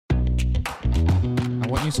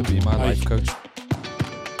want you to be my life coach.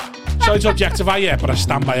 Sorry to objectify you, but I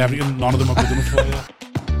stand by everything. None of them are good enough for you.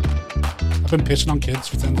 I've been pissing on kids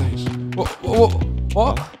for 10 days.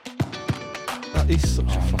 What? That is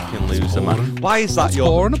such a fucking loser, man. Why is that What's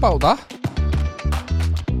boring about that?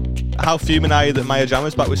 How fuming are you that Maya Jam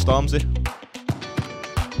is back with Stormzy?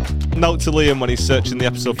 Note to Liam when he's searching the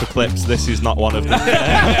episode for clips, this is not one of them.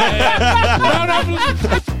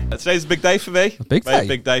 Today's a big day for me. A big day?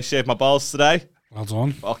 Big day. Shaved my balls today. Well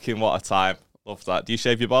done. Fucking what a time. Love that. Do you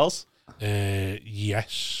shave your balls?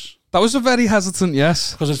 Yes. That was a very hesitant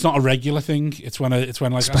yes. Because it's not a regular thing. It's when like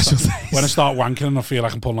when I start wanking and I feel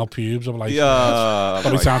like I'm pulling out pubes. I'm like, yeah,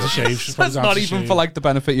 probably time to shave. That's not even for like the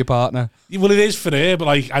benefit of your partner. Well, it is for her, but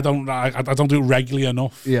like I don't do it regularly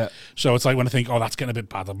enough. Yeah. So it's like when I think, oh, that's getting a bit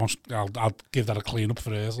bad, I'll give that a clean up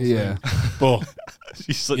for her. Yeah. But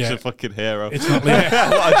she's such a fucking hero. It's not like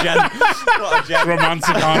what a gen. What a gen.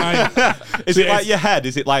 Romantic, aren't I? Is it like your head?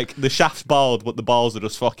 Is it like the shaft's bald, but the balls are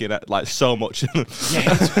just fucking like so much?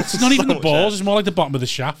 Yeah, it's not even the balls. It's more like the bottom of the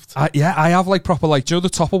shaft. I have like proper like, do you know the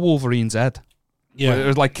top of Wolverine's head? Yeah, where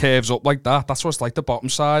it like curves up like that. That's what's like the bottom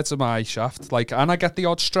sides of my shaft. Like, and I get the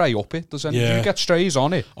odd stray up it. Do you get strays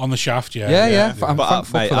on it? On the shaft, yeah. Yeah. I'm thankful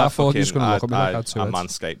for that. You're just going to look at me like that too. I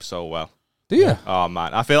manscape so well. Do you? Oh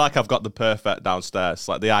man, I feel like I've got the perfect downstairs,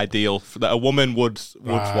 like the ideal that a woman would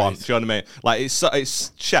want. Do you know what I mean? Like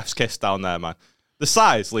it's chef's kiss down there, man. The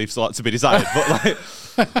size leaves a lot to be desired, but like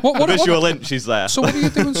the visual inch is there. So what are you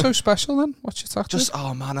doing so special then? What's your tactic?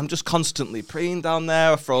 I'm just constantly preening down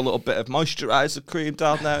there. I throw a little bit of moisturiser cream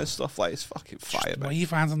down there and stuff like it's fucking fire, man. What are you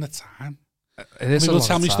finding the time? It is. People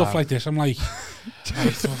tell me stuff like this. I'm like,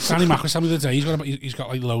 Sandy Mack was telling me the day he's got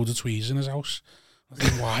like loads of tweezers in his house. I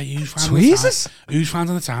think, why? Who's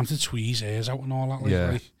finding the time to tweeze hairs out and all that?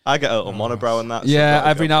 Like, I get a little monobrow and that. Yeah,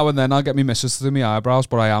 every now and then I'll get my missus to do my eyebrows,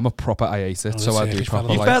 but I am a proper, I hate it, so I do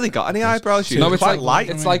proper. You've barely got any eyebrows. No, it's quite light.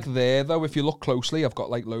 It's like there though. If you look closely, I've got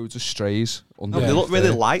like loads of strays under. They look really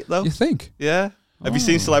light though. You think? Yeah. Have you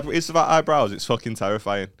seen celebrities without eyebrows? It's fucking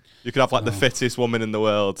terrifying. You could have like the fittest woman in the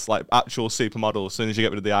world, like actual supermodel. As soon as you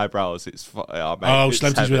get rid of the eyebrows, it's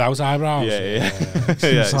celebrities without eyebrows.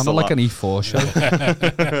 Yeah. Sounded like an E4 show.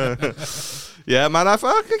 Yeah, man. I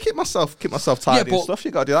can keep myself tidy and stuff.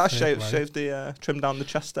 You got to do that. Shave the trim down the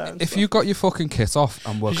chest there. If you got your fucking kit off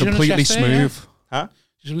and were completely smooth, huh?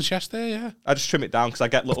 You're on the chest there, yeah. I just trim it down because I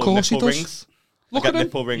get little nipple rings. Look I get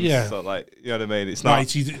nipple rings, so like, you know what I mean? It's not.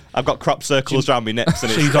 Right, I've got crop circles around my nips,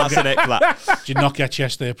 and that's an ick. That. Do you not get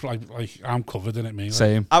chest there? Like I'm covered in it, me. Like.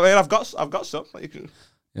 Same. I mean, I've got some. Like you can.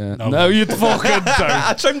 Yeah. No, you fucking don't.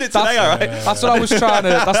 I trimmed it today, all right. That's what I was trying to.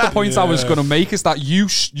 That's the point I was going to make. Is that you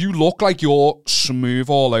look like you're smooth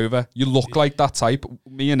all over. You look like that type.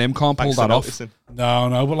 Me and him can't pull that off.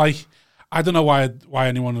 No, but like, I don't know why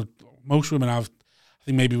anyone would. Most women have. I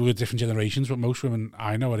think maybe we're different generations, but most women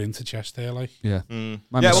I know are into chest hair. Like, yeah,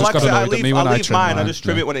 like I leave mine. I just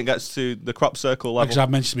trim it when it gets to the crop circle level. Because I've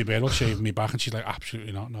mentioned to me about shaving me back, and she's like,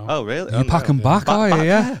 absolutely not. No. Oh really? You packing back? Oh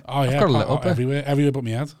yeah. Oh yeah. I've got a little bit everywhere but my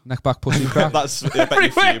head. Neck, back, pussy, crack. That's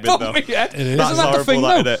everywhere but my head. It is. Isn't that the thing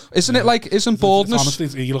though? Isn't it like? Isn't baldness?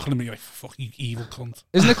 Honestly, you're looking at me like, fuck you, evil cunt.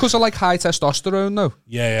 Isn't it because of like high testosterone though?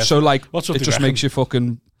 Yeah. So like, it just makes you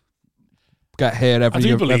fucking get hair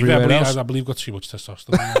everywhere else. I believe got too much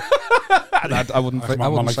testosterone. I wouldn't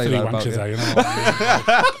say that about you.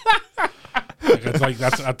 It's like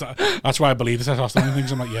that's why I believe the testosterone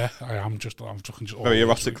things. I'm like, yeah, I'm just very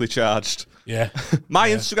erotically charged. Yeah, my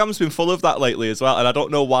Instagram's been full of that lately as well, and I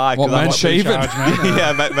don't know why. What, men shaving?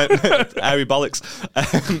 Yeah, airy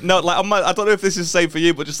bollocks. No, like I don't know if this is the same for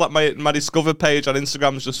you, but just like my Discover page on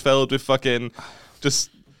Instagram is just filled with fucking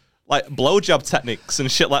just. Like blowjob techniques and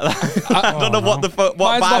shit like that. I don't know what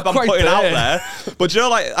vibe I'm putting out there, but you know,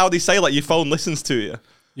 like how they say, like your phone listens to you.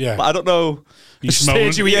 Yeah, but I don't know. You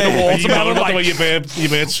stage you eating a watermelon, like the way your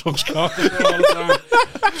bird sucks cock all the time.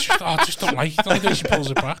 I just don't like it. I don't think she pulls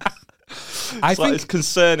it back. I think it's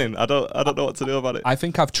concerning. I don't know what to do about it. I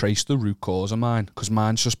think I've traced the root cause of mine because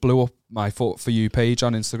mine's just blew up. My For You page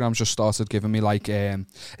on Instagram just started giving me like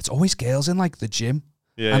it's always girls in like the gym.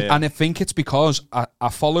 And I think it's because I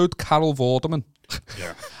followed Carol Vorderman.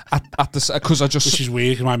 Yeah. Because I just... Which is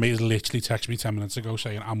weird because my mate has literally texted me 10 minutes ago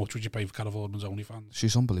saying, how much would you pay for Carol Vorderman's OnlyFans?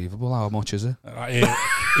 She's unbelievable. How much is it?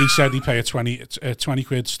 He said he'd pay a 20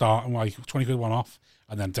 quid start and like 20 quid one off.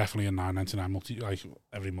 And then definitely a $9.99 multi like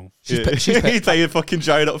every month. He'd pay a fucking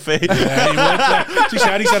giant up fee. Yeah, he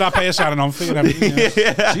would. He said I'd pay a sign on fee and everything.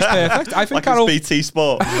 Yeah. She's perfect. I think like Carol... it's BT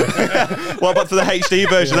Sport. What about for the HD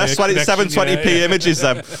version? Let's 720p images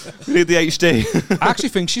then. We need the HD. I actually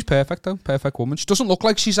think she's perfect though. Perfect woman. She doesn't look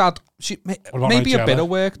like she's had maybe a bit of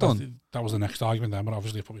work done. that was the next argument then, but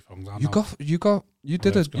obviously I put my phone down. You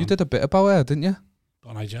did a bit about her, didn't you?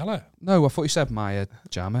 On Nigella? No, I thought you said Maya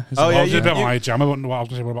Jama. I did a bit on Maya Jama, but what I was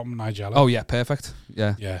going to say about Nigella. Oh yeah, perfect.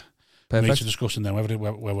 Yeah. Perfect. Mates are discussing then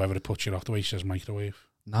whether it puts you off the way she says microwave.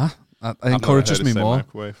 Nah, it encourages me more.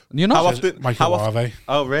 Microwave. And you're not how often? Microwave.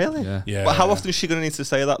 Oh really? Yeah. But how often is she going to need to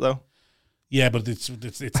say that though? Yeah, but it's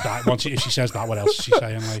that. Once if she says that, what else is she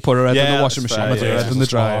saying? Like, put her head in the washing machine, put her head in the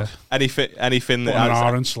dryer. Anything that an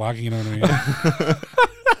R and slag, you know what I mean?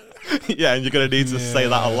 Yeah, and you're going to need to say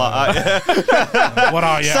that a lot, aren't you? What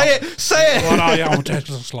are you? Say it! What are you? I'm a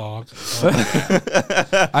Tesla slag.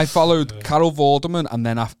 I followed Carol Vorderman, and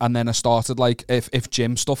then I started, like, if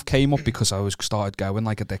gym stuff came up, because I started going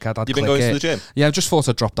like a dickhead, You've been going to the gym? Yeah, I just thought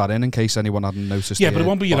I'd drop that in case anyone hadn't noticed. Yeah, but it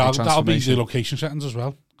won't be your that'll be the location settings as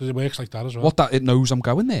well, because it works like that as well. What, that it knows I'm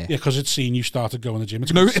going there? Yeah, because it's seen you started going to the gym.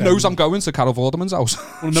 It knows I'm going to Carol Vorderman's house.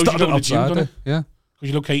 Well, it knows you're going to the gym, doesn't it? Yeah.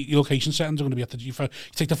 Because your location settings are going to be at the gym. You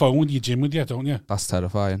take the phone with your gym with you, don't you? That's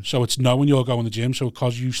terrifying. So it's knowing you're going to the gym. So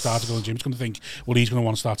because you started going to the gym, it's going to think, well, he's going to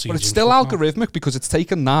want to start seeing. But it's still algorithmic because it's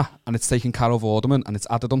taken that and it's taken Carol Vorderman and it's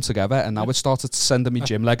added them together, and now it started sending me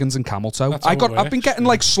gym leggings and camel toe. I've been getting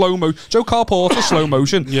like slow mo. Joe Carl Porter slow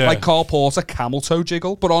motion, like Carl Porter camel toe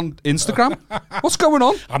jiggle, but on Instagram. What's going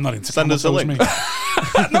on? I'm not into send us a link.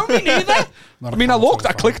 No, me neither. I mean,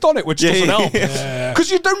 I clicked on it, which doesn't help. Because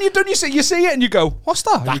you see it and you go, what's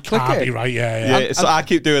that? That can't be right. Yeah. So I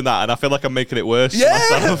keep doing that, and I feel like I'm making it worse. Yeah,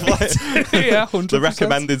 myself. yeah, 100%. The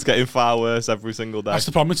recommended's getting far worse every single day. That's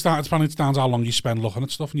the problem. It's down to how long you spend looking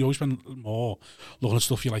at stuff, and you always spend more looking at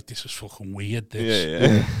stuff. You're like, this is fucking weird.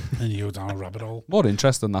 This, and you go down a rabbit hole. More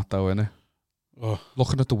interesting that though, isn't it? Oh.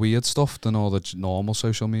 Looking at the weird stuff than all the normal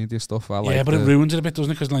social media stuff. But it ruins it a bit, doesn't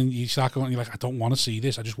it? Because like, you start going, you're like, I don't want to see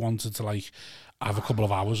this. I just wanted to like have a couple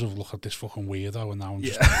of hours of look at this fucking weirdo, and now I'm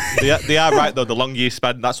just. They are right though. The longer you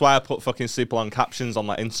spend, that's why I put fucking super long captions on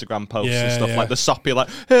like Instagram posts and stuff like the soppy, like,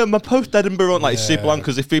 hey, my post Edinburgh, like super long,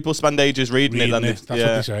 because if people spend ages reading it, then that's what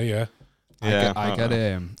they say. Yeah.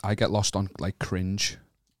 I get lost on like cringe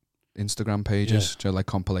Instagram pages, like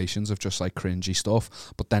compilations of just like cringy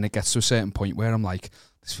stuff, but then it gets to a certain point where I'm like,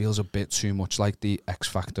 this feels a bit too much like the X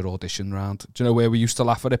Factor audition round. Do you know where we used to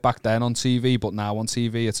laugh at it back then on TV, but now on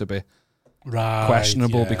TV it's a bit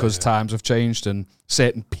questionable because times have changed and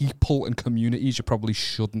certain people and communities you probably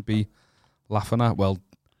shouldn't be laughing at. Well,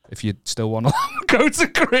 if you still want to go to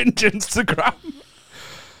cringe Instagram.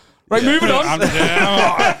 Right, moving on.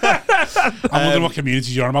 I'm wondering what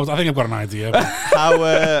communities you're on about. I think I've got an idea.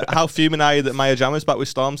 How fuming are you that Maya Jama's back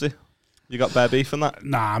with Stormzy? You got bare beef on that?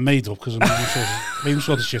 Nah, I made up because I made him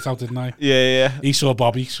sort of shit out, didn't I? Yeah. He saw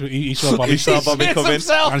Bobby. He saw Bobby come in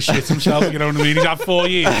and shit himself. You know what I mean? He's had 4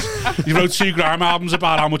 years. He wrote 2 grime albums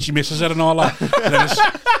about how much he misses it and all that. And then as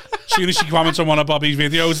soon as she comments on one of Bobby's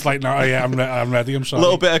videos, it's like, no, yeah, I'm ready. I'm sorry. A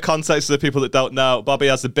little bit of context to the people that don't know. Bobby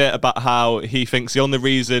has a bit about how he thinks the only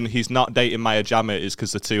reason he's not dating Maya Jama is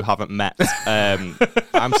because the two haven't met. I'm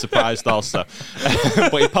surprised also.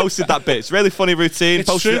 But he posted that bit. It's a really funny routine. It's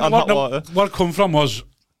posted true. it on Hot Water. What it come from was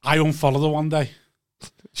I unfollowed her one day.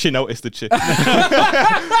 She noticed, did she? No,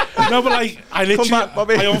 but like I literally back,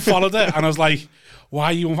 Bobby. I unfollowed her and I was like, why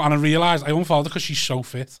are you? And I realised I unfollowed her because she's so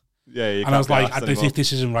fit. Yeah, and I was like,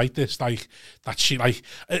 this isn't right. This like that she like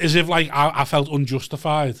as if like I felt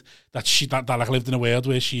unjustified that she that like lived in a world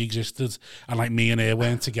where she existed and like me and her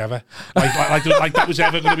weren't together. Like that was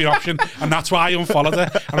ever going to be an option, and that's why I unfollowed her.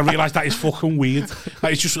 And I realised that is fucking weird.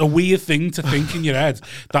 Like it's just a weird thing to think in your head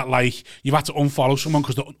that like you've had to unfollow someone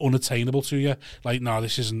because they're unattainable to you. Like no,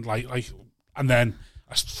 this isn't like, and then.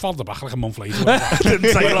 I followed her back like a month later. I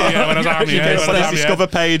didn't say when I was on Discover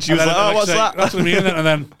page. You was like, oh, what's that? That's what I mean. And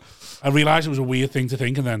then I realised it was a weird thing to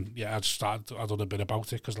think, and then I just started. I done a bit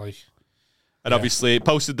about it because like. And obviously,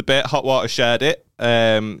 posted the bit. Hot Water shared it.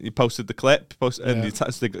 You posted the clip,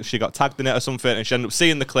 and she got tagged in it or something, and she ended up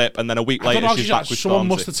seeing the clip. And then a week later, she's back with someone Stormzy.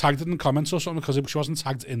 Must have tagged it in the comments or something because she wasn't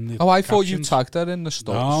tagged in the. Oh, I thought captions. you tagged her in the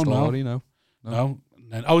story. No.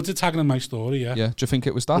 Oh, it's tagging in my story, yeah. Yeah, do you think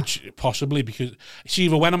it was that? Possibly, because she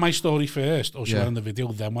either went on my story first or she went on the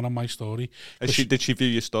video, then went on my story. Did she view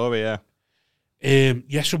your story, yeah?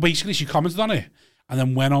 Yeah, so basically she commented on it and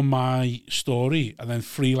then went on my story and then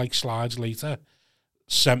 3 like slides later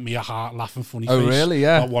sent me a heart laughing funny face. Oh, really?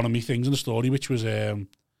 Yeah. About one of my things in the story, which was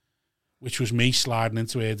me sliding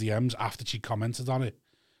into her DMs after she commented on it,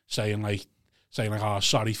 saying like, oh,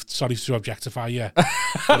 sorry to objectify you.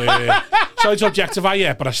 But, sorry to objectify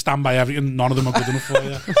you, but I stand by everything. None of them are good enough for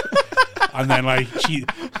you. And then like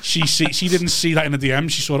she didn't see that in the DM.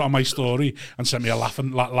 She saw it on my story and sent me a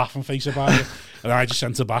laughing face about it. And I just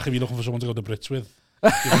sent her back. If you're looking for someone to go to Brits with,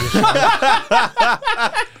 give me a shout.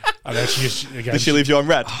 And then she just again. Did she leave you on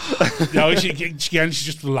red? No, she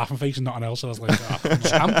just a laughing face and nothing else. I was like,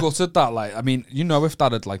 I'm gutted that, like, I mean, if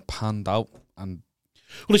that had like panned out and.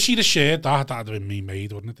 Well, if she'd have shared that'd have been me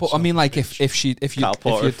made, wouldn't it? But I mean, like, if you Cal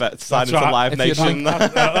Porter effect, sign into Live Nation.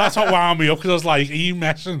 That's what wound me up, because I was like, are you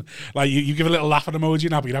messing? Like, you give a little laughing emoji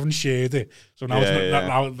now, but you haven't shared it. So now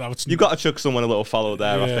it's You've got to chuck someone a little follow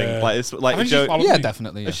there, I think. Like, it's like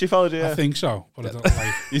definitely. Has she followed you? I think so, but I don't like.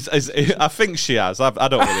 I think she has. I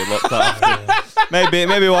don't really look that.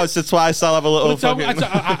 Maybe once or twice I'll have a little fucking...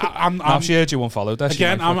 I've shared you unfollowed her.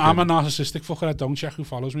 Again, I'm a narcissistic fucker. I don't check who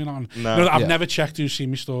follows me. I've never checked who's seen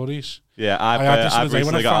my stories. Yeah, I've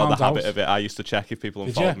recently got out of the habit of it. I used to check if people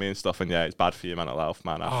unfollowed me and stuff, and it's bad for your mental health,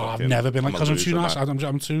 man. I've never been like, because I'm too nice. I'm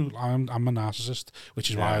a narcissist, which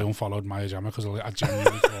is why I unfollowed Maya Jama, because I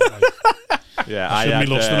genuinely thought like... Yeah, I shouldn't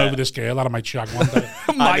be lusting over this girl that I might shag one day.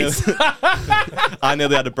 I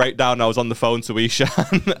nearly had a breakdown. I was on the phone to Ishan,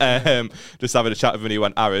 just having a chat with him, and he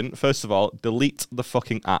went, Aaron, first of all, delete the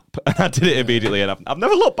fucking app. And I did it immediately, and I've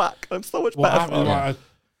never looked back. I'm so much better for it.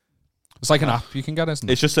 It's like an app you can get, isn't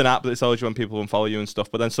it? It's just an app that tells you when people unfollow you and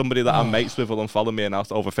stuff. But then somebody that I'm mates with will unfollow me, and I'll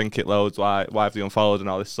overthink it loads. Why have they unfollowed and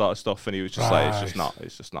all this sort of stuff? And he was just like,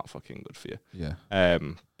 it's just not fucking good for you. Yeah.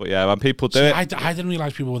 But yeah, when people do it, I didn't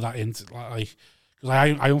realize people were that into like, because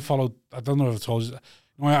I unfollowed. I don't know if I told you.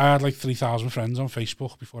 I had like 3,000 friends on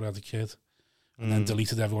Facebook before I had a kid, and then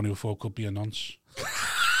deleted everyone who I thought could be a nonce.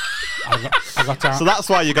 I got down. So that's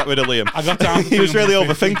why you got rid of Liam. I got down. He was really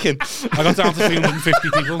overthinking. I got down to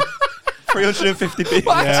 350 people. 350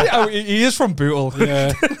 people. Well, actually, he is from Bootle.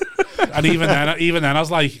 Yeah. And even then, I was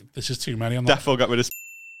like, "This is too many." Defo got rid of.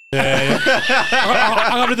 Yeah. I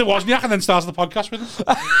got rid of Wozniak and then started the podcast with him.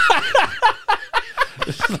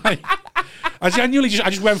 Like, I genuinely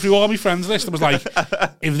just went through all my friends list and was like,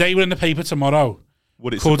 if they were in the paper tomorrow,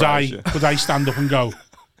 could I stand up and go?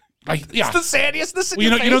 Like, yeah, it's the seriousness.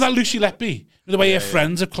 Well, you know that Lucy Letby, the way her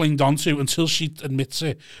friends have clinged on to until she admits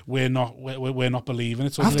it. We're not believing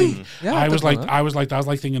it. I was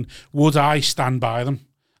like thinking, would I stand by them?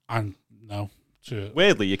 And no.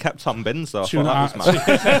 Weirdly, you kept Tom Binns though.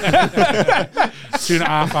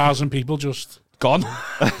 2,500 people just gone.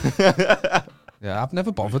 Yeah, I've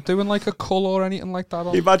never bothered doing like a cull or anything like that.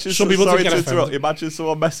 Imagine Imagine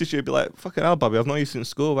someone messaged you and be like, "Fucking hell, Bobby, I've known you since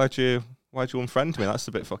school. Why'd you unfriend me? That's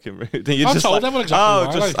a bit fucking rude." I told them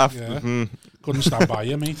exactly why. Couldn't stand by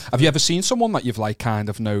you, mate. Have you ever seen someone that you've like kind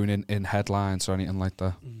of known in headlines or anything like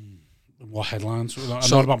that? What headlines?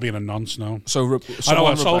 Not about being a nonce, no. I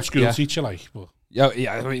know it's old school teacher, like, but. Yeah,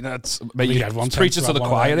 I mean, that's preaching to the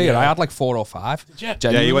choir here. I had like 4 or 5. Yeah,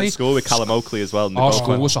 you went to school with Callum Oakley as well. Our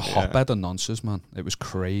school was a hotbed of nonsense, man. It was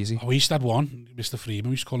crazy. We used to have one, Mr. Freeman.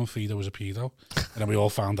 We used to call him Fido was a pedo, and then we all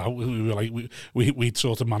found out. We were like, we'd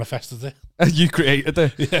sort of manifested it. You created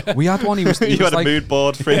it. Yeah. We had one. He was you had like, a mood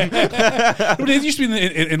board, Freeman. But it used to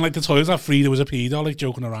be in like the toilets. That Frida was a pedo, like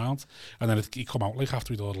joking around, and then he'd come out like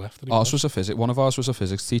after we'd all left. One of ours was a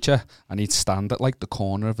physics teacher, and he'd stand at like the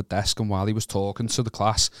corner of a desk, and while he was talking to the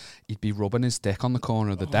class, he'd be rubbing his dick on the corner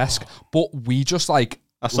of the desk. But we just like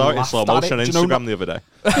I saw it in slow motion on Instagram the other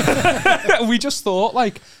day. We just thought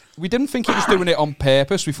like. We didn't think he was doing it on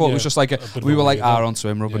purpose. We thought it was just like we were like onto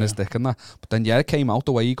him rubbing his dick and that. But then it came out.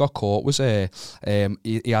 The way he got caught was he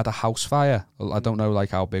had a house fire. I don't know like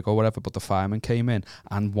how big or whatever, but the fireman came in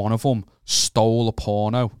and one of them stole a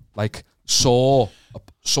porno, like saw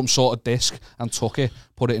some sort of disc and took it,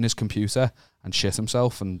 put it in his computer and shit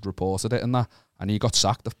himself and reported it and that. And he got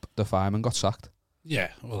sacked. The fireman got sacked. Yeah,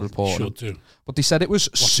 well, should do. But they said it was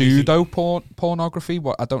pseudo pornography.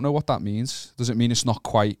 I don't know what that means. Does it mean it's not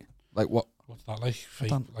quite like what? What's that like?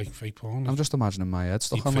 Fake porn? I'm just imagining my head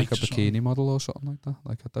stuck on like a bikini model or something like that.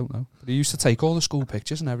 Like I don't know. But he used to take all the school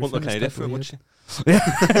pictures and everything. Wouldn't look any different, would she? Yeah,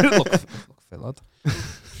 look filled.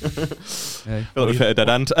 Yeah. Feel like a bit of dead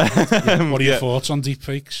end. What are your thoughts on deep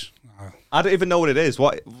fakes? I don't even know what it is.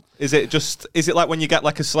 What is it? Is it like when you get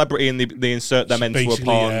like a celebrity and they insert them into a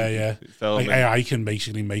porn film? Like AI can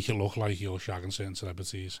basically make it look like you're shagging certain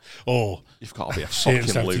celebrities, or you've got to be a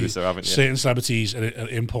fucking loser, haven't you? Certain celebrities are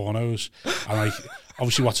in pornos, and like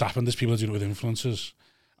obviously what's happened is people are doing it with influencers,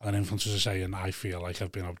 and then influencers are saying, "I feel like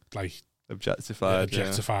I've been like objectified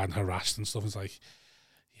and harassed and stuff." It's like,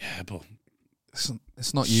 yeah, but.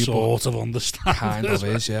 It's not you, sort of understand. Kind of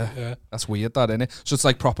is, yeah. That's weird, that, isn't it? So it's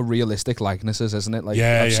like proper realistic likenesses, isn't it? Like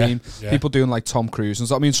I've seen people doing like Tom Cruise and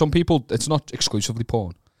stuff. I mean, some people, it's not exclusively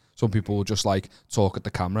porn. Some people will just like talk at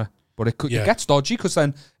the camera, but it gets dodgy because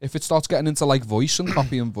then if it starts getting into like voice and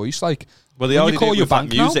copying voice, like they already call your bank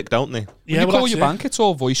music, don't they? Yeah, you call your bank, it's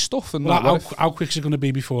all voice stuff. And how quick is it going to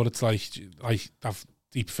be before it's like that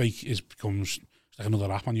deep fake becomes like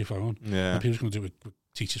another app on your phone. Yeah. And people just going to do it with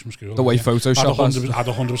teachers from school. The way Photoshop is. I'd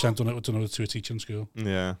 100% done it to a teacher in school.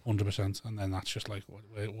 Yeah. 100%. And then that's just like,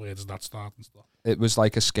 where does that start and stuff? It was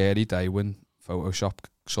like a scary day when Photoshop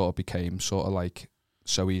sort of became sort of like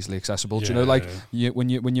so easily accessible. Do you know, like when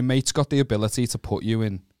your mates got the ability to put you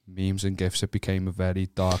in memes and GIFs, it became a very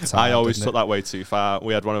dark time. I always took that way too far.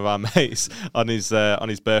 We had one of our mates on his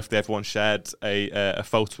birthday. Everyone shared a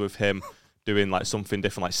photo of him doing like something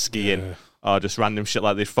different, like skiing or just random shit.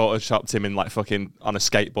 Like they photoshopped him in like fucking on a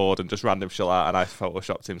skateboard and just random shit like that. And I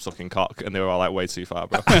photoshopped him sucking cock, and they were all like way too far,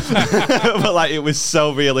 bro. But like it was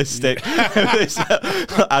so realistic.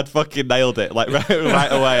 I'd fucking nailed it like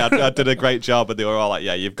right away. I did a great job, and they were all like,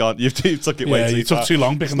 "Yeah, you took it way too far." Took too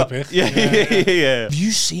long picking the pic. Yeah. Have you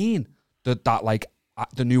seen that like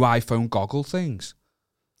the new iPhone goggle things?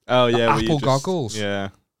 Oh yeah, Apple goggles. Yeah.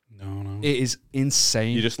 No. It is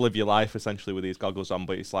insane. You just live your life essentially with these goggles on,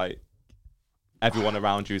 but it's like everyone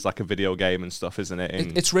around you is like a video game and stuff, isn't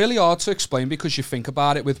it? It's really hard to explain because you think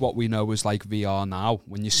about it with what we know as like VR now.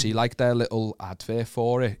 When you see like their little advert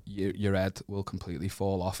for it, your head will completely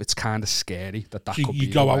fall off. It's kind of scary that could be.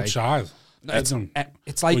 You go outside. No,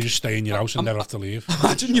 it's like or you stay in your house and never have to leave.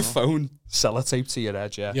 Imagine your phone sellotape to your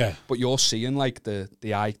edge, yeah. But you're seeing like the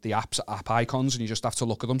app icons, and you just have to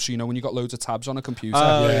look at them. So you know when you got loads of tabs on a computer,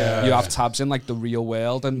 you have tabs in like the real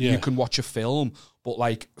world, and you can watch a film. But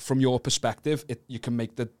like from your perspective, you can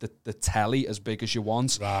make the telly as big as you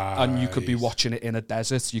want, and you could be watching it in a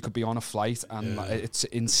desert. You could be on a flight, and it's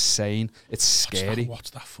insane. It's scary. What's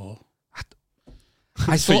that for?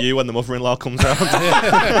 It's for you when the mother-in-law comes around.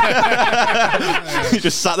 You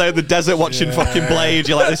just sat there in the desert watching fucking Blade.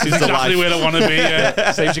 You're like, this is exactly the life. Where I want to be.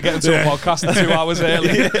 Yeah. Saves you getting to a podcast 2 hours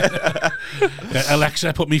early.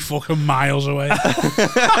 Alexa, put me fucking miles away.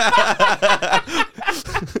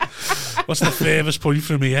 What's the furthest point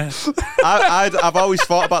from here? I've always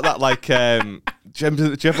thought about that. Like, do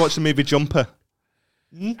you ever watch the movie Jumper?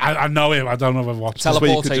 I know him. I don't know if I've watched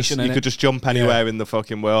teleportation. You could just jump anywhere in the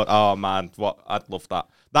fucking world. Oh man, I'd love that.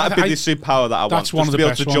 That'd be the superpower that I want. That's one of the to be able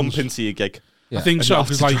best to ones. jump into your gig. Yeah. I think so,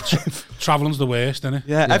 because like travelling's the worst, isn't it?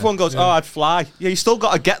 Yeah, everyone goes, "Oh, I'd fly." Yeah, you still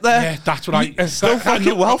got to get there. Yeah, that's what I. Still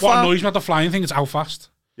fucking well. What annoys me about the flying thing is how fast.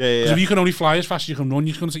 Yeah. Because if you can only fly as fast as you can run,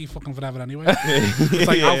 you're going to take you fucking forever anyway. It's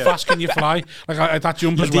like, how fast can you fly? Like that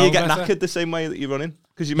jump as well. Do you get knackered the same way that you're running?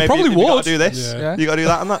 Because you probably would. You got to do this. Yeah. You got to do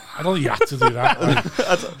that and that. I don't think you have to do that.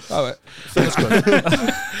 That's good.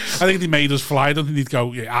 I think they made us fly. I don't think they'd go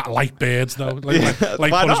like birds though.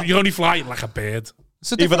 Like you only fly like a bird.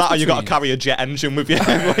 Either that or you got to carry a jet engine with you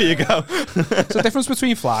everywhere you go. It's the difference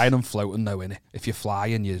between flying and floating, though, innit? If you're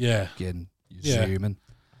flying, you're zooming.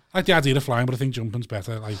 I like the idea of flying, but I think jumping's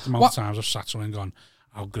better. Like the amount of times I've sat somewhere and gone,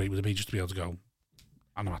 how great would it be just to be able to go,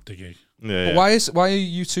 I'm at the gig. Yeah. Why are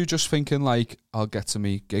you two just thinking like, I'll get to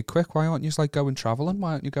me gig quick? Why aren't you just like going travelling?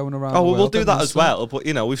 Why aren't you going around? Oh, well, we'll do that as well. But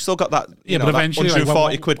you know, we've still got that. But eventually, that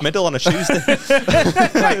 140 quid middle on a Tuesday.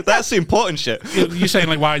 That's the important shit. You're saying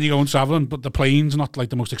like, why aren't you going travelling? But the plane's not like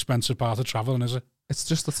the most expensive part of travelling, is it? It's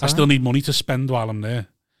just the time. I still need money to spend while I'm there.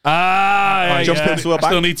 Jump into a bank. I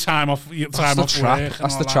still need time off. Time off work.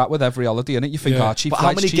 That's the trap with every holiday, innit? You think, cheap but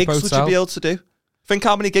flights, how many cheap gigs hotel. would you be able to do? Think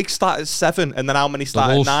how many gigs start at 7 and then how many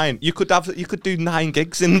start at 9. You could do 9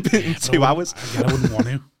 gigs in 2 hours. I wouldn't want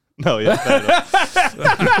to. No, yeah, fair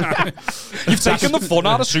enough. You've taken the fun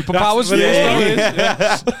out of superpowers.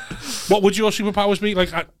 What would your superpowers be?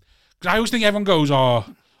 Like, I always think everyone goes, no,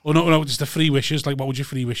 it's the 3 wishes. Like, what would your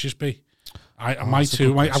 3 wishes be? I've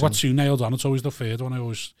got 2 nailed on. It's always the third one I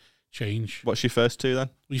always change. What's your first 2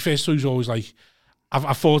 then? Your first 2 is always like,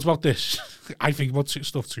 I've thought about this. I think about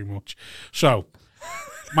stuff too much. So,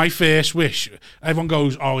 my first wish, everyone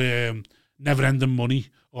goes, never ending money,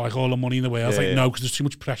 or like all the money in the world. No, because there's too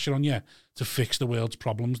much pressure on you to fix the world's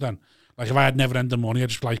problems then. Like, if I had never ending money, I'd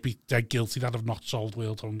just like be dead guilty that I've not solved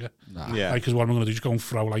world hunger. Nah. Yeah. Like, because what am I going to do? Just go and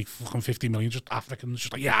throw like fucking 50 million, just Africans,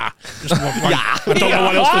 just like, I don't know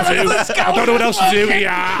what else to do. I don't know what else to do.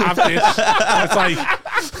 Have this. It's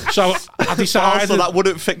like, so I decided. Also, that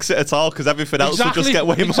wouldn't fix it at all because everything else would just get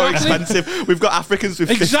way more expensive. We've got Africans with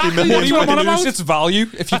 50 million. Money would lose its value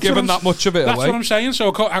if you're giving that much of it away. That's what I'm saying.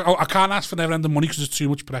 So I can't ask for never ending money because there's too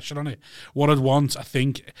much pressure on it. What I'd want, I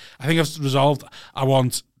think I've resolved. I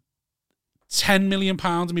want £10 million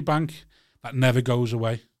in my bank that never goes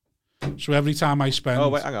away. So every time I spend... Oh,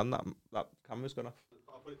 wait, hang on. That camera's gone off.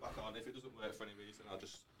 I'll put it back on. If it doesn't work for any reason, I'll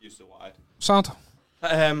just use the wide. Sound.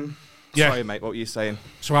 Sorry, mate, what were you saying?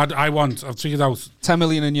 So I've figured out... 10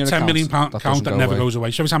 million in your account. £10 million account that never goes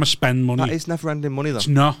away. So every time I spend money... That is never-ending money, though. It's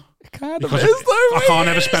not. It kind of is, though. I can't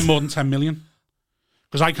ever spend more than 10 million.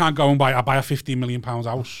 Because I can't go and buy a £15 million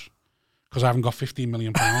house. because I haven't got £15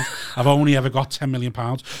 million. I've only ever got £10 million.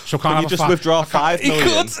 So can't Can you just withdraw $5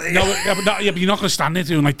 million? But you're not going to stand there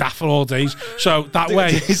doing like that for all days. So that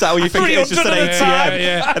way, is that what you think? It's just an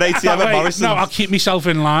ATM, an ATM at Morrison's. No, I'll keep myself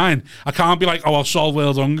in line. I can't be like, oh, I'll solve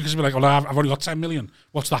world hunger because I'll be like, well, I've only got 10 million.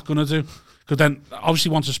 What's that going to do? Because then,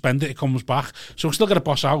 obviously, once I spend it, it comes back. So I can still get a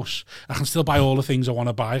boss house. I can still buy all the things I want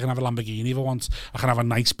to buy. I can have a Lamborghini if I want. I can have a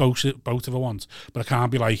nice boat if I want. But I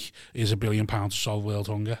can't be like, here's £1 billion to solve world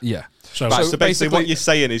hunger. Yeah. So basically what you're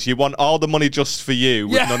saying is you want all the money just for you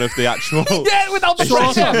with none of the actual... without the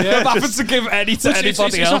pressure. Yeah. Having to give any to anybody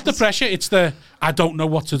else. It's not the pressure, it's the, I don't know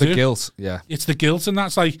what to do. The guilt, yeah. It's the guilt, and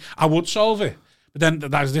that's like, I would solve it. But then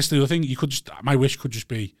that's the other thing. You could just, my wish could just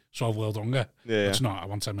be solve world hunger. Yeah. It's not. I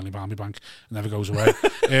want £10 million in my bank. It never goes away.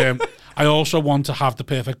 I also want to have the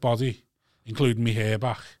perfect body, including my hair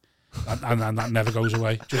back, and that never goes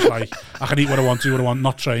away. Just like I can eat what I want, do what I want,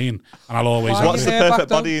 not train, and I'll always. What's the perfect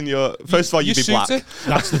body in your? First of all, you'd be black.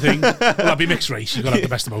 That's the thing. Well, I'd be mixed race. You've got to have the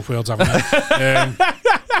best of both worlds, haven't you?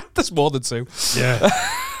 There's more than two.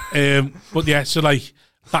 Yeah. But yeah, so like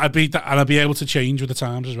that'd be that, and I'd be able to change with the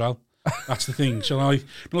times as well. That's the thing. So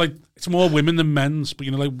like it's more women than men's, but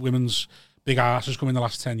like women's big arse has come in the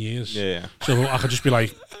last 10 years. Yeah. So I could just be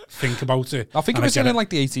like, think about it. I think it was in like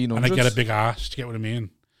the 1800s. And I get a big arse. Do you get what I mean?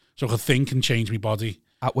 So I could think and change my body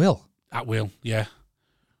at will. At will, yeah.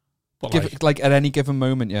 But like at any given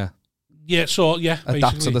moment, yeah. Yeah, so yeah,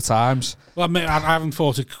 adapt basically. to the times. Well, I haven't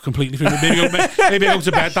thought it completely through. Maybe I go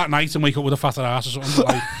to bed that night and wake up with a fatter ass or something.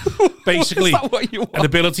 Like, basically, an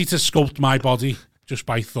ability to sculpt my body just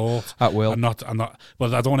by thought at will. And not.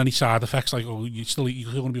 But I don't want any side effects like, oh, you're still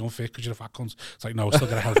going to be unfit because you're a fat cunt. It's like, no, I still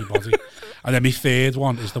got a healthy body. And then my third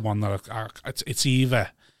one is the one that it's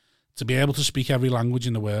either to be able to speak every language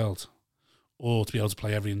in the world, or to be able to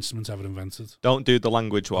play every instrument ever invented. Don't do the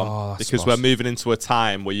language one because we're moving into a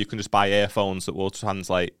time where you can just buy earphones that will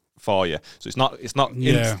translate for you. So it's not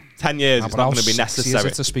in 10 years. It's not going to be necessary.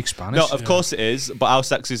 Is it to speak Spanish? No, of course it is. But how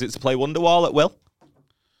sexy is it to play Wonderwall at will?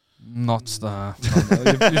 Not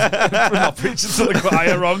that. You're not preaching to the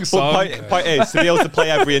choir. Wrong song. Point is to be able to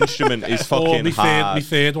play every instrument is fucking hard. My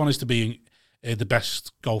third one is to be the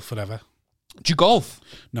best golfer ever. Do you golf?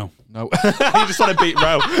 No. You just want to beat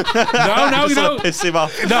Ro. No, you want to piss him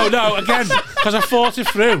off. No, again, because I thought it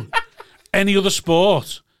through. Any other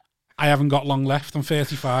sport, I haven't got long left. I'm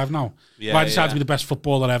 35 now. If I decide to be the best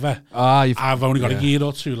footballer ever, I've only got a year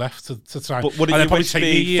or two left to try. But wouldn't you wish to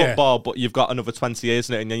be football, but you've got another 20 years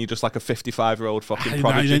in it, and then you're just like a 55-year-old fucking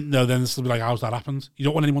prodigy? No, then it's be like, how's that happened? You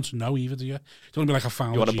don't want anyone to know either, do you? You don't want to be like, I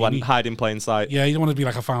found a genie. You want to hide in plain sight. Yeah, you don't want to be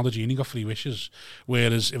like, I found a genie, got 3 wishes.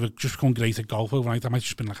 Whereas if it just become great at golf overnight, that might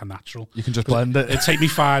just been like a natural. You can just blend it. It'd take me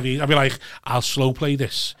 5 years. I'd be like, I'll slow play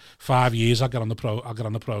this. 5 years, I'll get on the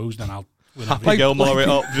pros, then I'll Happy Gilmore it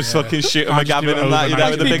up, just fucking shoot him a gabbing and that, you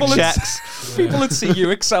know, with the big checks. People would see you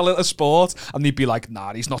excel at a sport and they'd be like,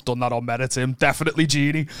 nah, he's not done that on merit, him. Definitely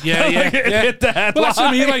genie. Yeah. Hit the headline. Well, that's what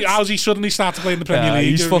I mean, like, how's he suddenly start to play in the Premier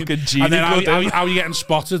League? He's fucking genie. And then how are you getting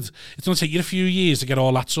spotted? It's going to take you a few years to get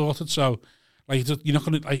all that sorted, so, like, you're not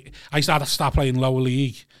going to, like, I started to start playing lower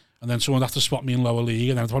league, and then someone would have to spot me in lower league,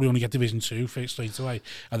 and then I'd probably only get Division 2 straight away,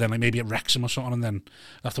 and then, like, maybe at Wrexham or something, and then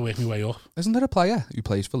I'd have to work my way up. Isn't there a player who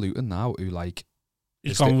plays for Luton now who, like,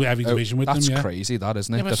 he's gone with every division with them, That's crazy, that,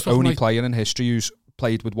 isn't it? There's only player in history who's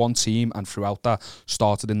played with one team and throughout that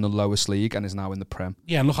started in the lowest league and is now in the Prem.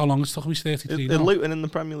 Yeah, and look how long it's took. He's 33 now. Is Luton in the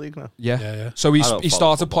Premier League now? Yeah. So he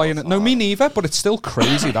started playing it. No, me neither, but it's still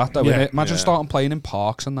crazy that, though, isn't it? Imagine starting playing in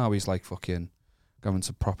parks and now he's like fucking going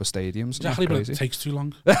to proper stadiums. Exactly, but it takes too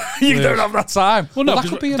long. You don't have that time. Well, no,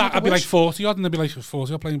 I'd be like 40 odd, and they'd be like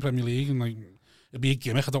 40 odd playing Premier League, and like it'd be a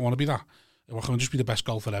gimmick. I don't want to be that. I can just be the best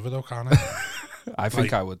golfer ever, though, can't I? I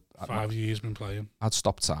think I would. 5 years been playing. I'd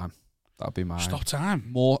stop time. That'd be mine. Stop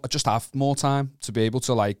time? Just have more time to be able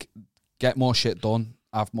to, like, get more shit done,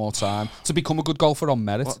 have more time, to become a good golfer on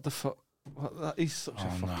merit. What the fuck? He's such a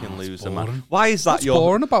fucking loser, man. Why is that What's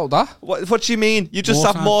boring about that? What do you mean? You just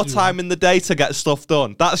have more time in the day to get stuff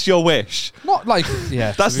done. That's your wish. Not like,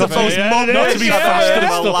 That's the most not to be faster in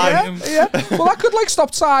my life. Yeah. Well, I could, like,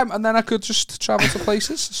 stop time and then I could just travel to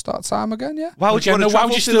places, start time again, yeah. Why would you want to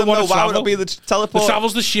travel to them, though? Why would it be the teleport? The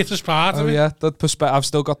travel's the shittest part of it. Yeah, I've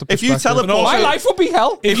still got the perspective. If you teleport... My life would be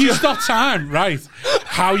hell. If you stop time, right,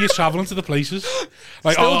 how are you travelling to the places?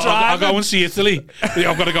 Like, I'll go and see Italy.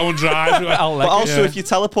 I've got to go and drive. But also, if you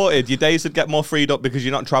teleported, your days would get more freed up because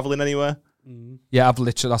you're not travelling anywhere. Yeah,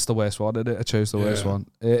 that's the worst one, isn't it? I chose the worst one.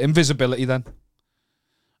 Invisibility, then.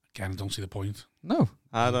 Again, I don't see the point. No.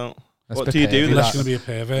 I don't. That's what do you do? That's going to be a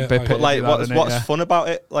pervert. But, like, what's fun about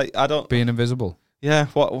it? Like, I don't... Being invisible. Yeah,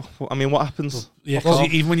 what I mean, what happens? Yeah, because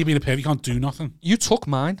even when you're being a pimp, you can't do nothing. You took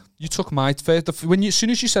mine. You took mine. As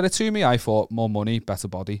soon as you said it to me, I thought more money, better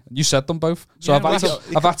body. You said them both, so I've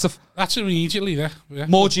had to. That's immediately there. Yeah.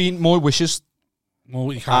 More wishes.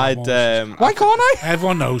 More, you can't. Why can't I?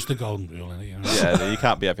 Everyone knows the golden rule, innit? You know? Yeah, you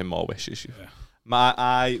can't be having more wishes.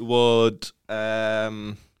 I would.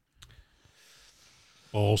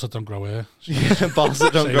 Balls that don't grow hair. Balls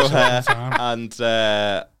that don't grow hair,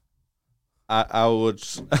 and. I would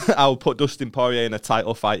put Dustin Poirier in a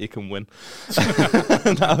title fight he can win.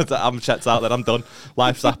 I'm checked out then, I'm done.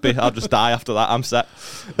 Life's happy, I'll just die after that, I'm set.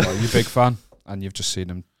 Well, you're a big fan, and you've just seen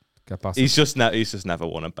him get past He's just never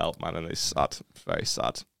won a belt, man, and it's sad. It's very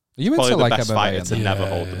sad. Are you Probably into the like best MMA fighter to never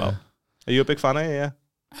hold the belt. Are you a big fan of it? Yeah.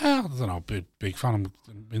 I don't know, big fan.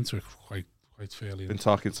 I'm into it quite fairly. Been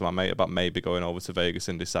talking to my mate about maybe going over to Vegas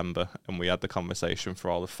in December, and we had the conversation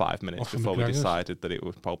for all of 5 minutes before we decided that it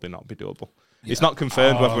would probably not be doable. Yeah. It's not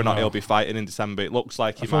confirmed whether or not he'll be fighting in December. It looks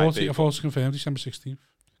like he might be. I thought it's confirmed December 16th.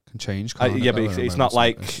 Can change. Yeah, but it's not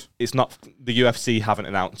like it's not the UFC haven't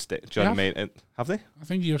announced it. Do you know what I mean? Have they? I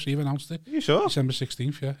think the UFC have announced it. Are you sure? December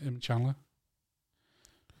 16th, yeah, in Chandler.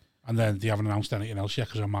 And then they haven't announced anything else yet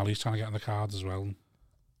because O'Malley's trying to get on the cards as well.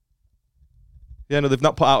 Yeah, no, they've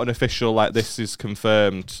not put out an official, like, this is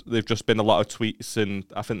confirmed. They've just been a lot of tweets, and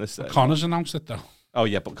I think this... Connor's announced it, though. Oh,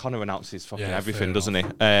 yeah, but Connor announces fucking everything, doesn't he?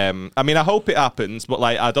 I mean, I hope it happens, but,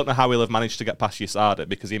 like, I don't know how he'll have managed to get past USADA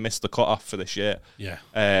because he missed the cut-off for this year. Yeah.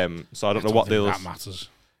 So I don't know what they'll... that matters.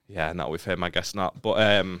 Yeah, not with him, I guess not. But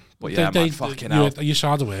yeah, fucking hell.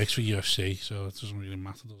 USADA works for UFC, so it doesn't really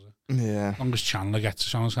matter, does it? Yeah. As long as Chandler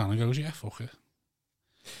goes, yeah, fuck it.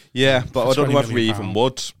 Yeah, but I don't know if we even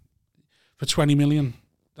would. For 20 million...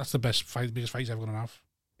 That's the biggest fight he's ever going to have.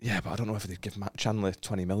 Yeah, but I don't know if they'd give Matt Chandler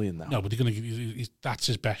 20 million now. No, but they're going to give. That's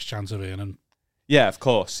his best chance of earning. Yeah, of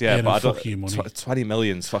course. Yeah, but I don't. Money. 20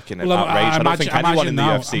 million's fucking outrageous. I don't think anyone in the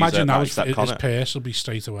UFC imagine now his purse will be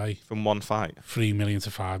straight away from one fight, 3 million to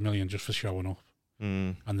 5 million just for showing up,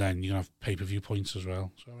 and then you can have pay-per-view points as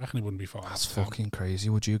well. So I reckon it wouldn't be far. That's fucking crazy.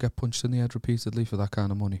 Would you get punched in the head repeatedly for that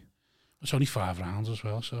kind of money? It's only 5 rounds as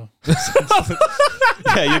well, so.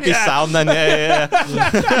 Yeah, you'd be sound then.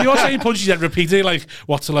 Yeah. You're saying punches that repeatedly, like,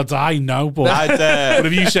 what till I die? No, but but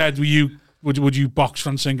if you said, would you box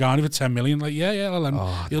Francis Ngannou for 10 million? Like,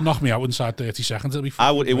 he'll knock me out inside 30 seconds. It'll be.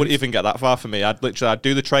 It wouldn't even get that far for me. I'd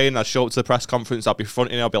do the train. I'd show up to the press conference. I'd be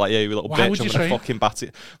fronting. I'd be like, yeah, you little bitch. I'm gonna fucking bat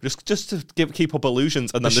it. Just to keep up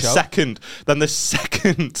illusions. And then the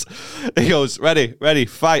second, he goes, ready,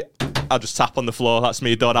 fight. I'll just tap on the floor. That's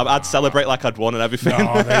me done. I'd celebrate like I'd won and everything.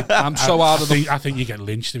 No, I'm so hard of I think you get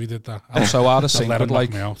lynched if you did that. I'm so hard of sync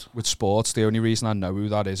with sports. The only reason I know who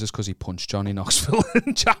that is because he punched Johnny Knoxville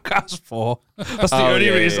in Jackass 4. That's the only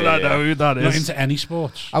reason I know who that is. Not into any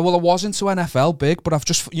sports. I was into NFL big, but I've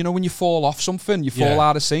just, when you fall off something, you fall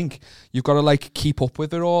out of sync. You've got to like keep up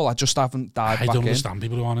with it all. I just haven't dived back in. I don't understand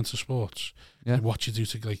people who aren't into sports. Yeah. What you do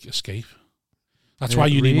to like escape. That's why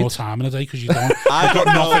you need more time in a day because you don't. I've got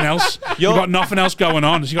nothing else. You've got nothing else going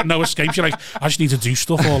on. So you've got no escape. You're like, I just need to do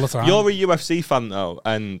stuff all the time. You're a UFC fan though,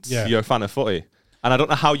 and you're a fan of footy. And I don't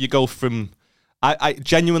know how you go from. I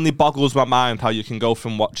genuinely boggles my mind how you can go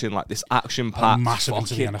from watching like this action-packed, massive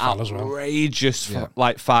into the NFL as well. Outrageous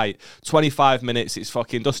like fight. 25 minutes. It's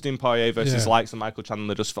fucking Dustin Poirier versus likes of Michael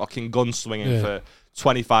Chandler just fucking gunslinging for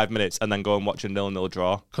 25 minutes and then go and watch a 0-0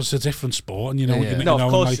 draw. Because it's a different sport, and you know, of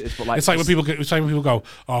course, it's like when people go,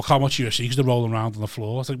 "Oh, I can't watch UFC because they're rolling around on the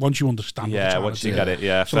floor." It's like once you understand, once you get it,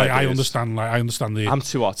 So like, I understand the. I'm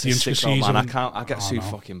too autistic, man. I get too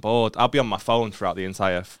fucking bored. I'll be on my phone throughout the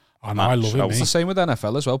entire. I know, I love it. It's the same with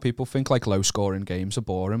NFL as well. People think like low-scoring games are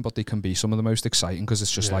boring, but they can be some of the most exciting because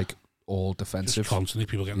it's just like all defensive. Just constantly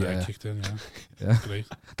people getting their head kicked in. Yeah. Great.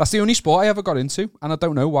 That's the only sport I ever got into, and I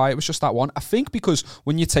don't know why. It was just that one. I think because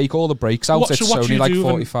when you take all the breaks out, it's only like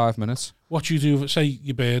 45 minutes. What do you do? Say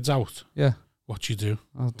your bird's out. Yeah. What do you do?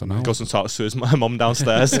 I don't know. He goes and talks to his mum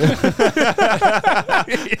downstairs.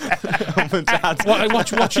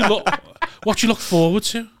 What you look forward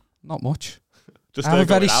to? Not much. Just I have a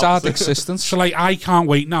very sad existence. So like, I can't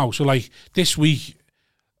wait now. So like this week,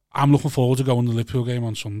 I'm looking forward to going to the Liverpool game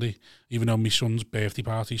on Sunday, even though my son's birthday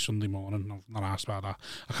party Sunday morning. I'm not asked about that.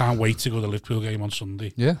 I can't wait to go to the Liverpool game on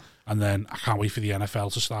Sunday. Yeah. And then I can't wait for the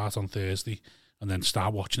NFL to start on Thursday and then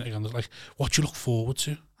start watching it again. Like, what do you look forward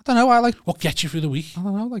to? I don't know. What gets you through the week? I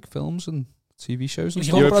don't know, like films and TV shows and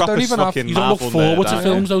You stuff. You're a But I proper don't even have. fucking You don't look Marvel forward nerd, to aren't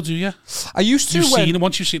films, though, do you? I used to. You've seen it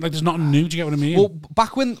once you've seen, like, there's nothing new. Do you get what I mean? Well,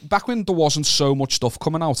 back when there wasn't so much stuff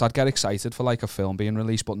coming out, I'd get excited for like a film being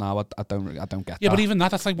released. But now I don't get. Yeah, that. but even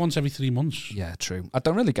that's like once every 3 months. Yeah, true. I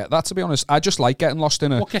don't really get that, to be honest. I just like getting lost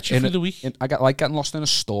in a. What gets you through the week? I like getting lost in a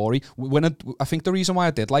story. I think the reason why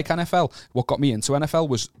I did like NFL, what got me into NFL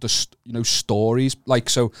was the stories. Like,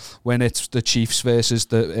 so when it's the Chiefs versus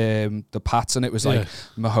the Pats, and it was like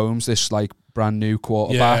Mahomes, this like brand new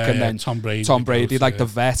quarterback, and then Tom Brady, like the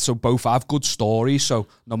vet. So both have good stories. So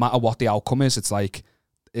no matter what the outcome is, it's like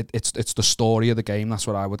it's the story of the game. That's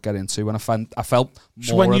what I would get into, and I felt more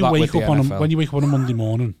so when of you that wake with up the on NFL. when you wake up on a Monday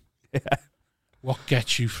morning, what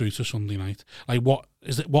gets you through to Sunday night? Like, what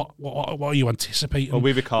is it? What are you anticipating? Well,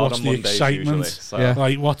 we record what's on the Mondays excitement? usually, so Yeah.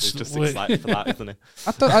 Like, what's he's just excited for that, isn't he?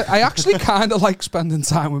 I actually kind of like spending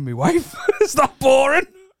time with my wife. Is that boring?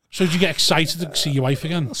 So do you get excited to see your wife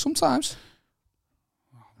again? Sometimes.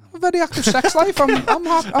 A very active sex life. I'm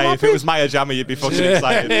happy. Hey, if it was Maya Jama, you'd be fucking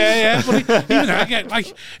excited. Yeah. But even I get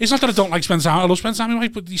like, it's not that I don't like spending time. I love spending time with my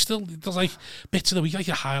wife, but there's like bits of the week, like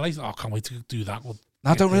a highlight. Oh, I can't wait to do that.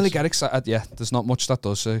 I don't really get excited. Yeah, there's not much that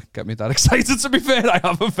does get me that excited, to be fair. I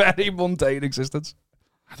have a very mundane existence.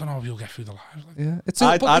 I don't know if you'll get through the lives. Like. Yeah,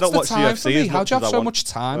 I don't watch UFC as How much do you as have I so want- much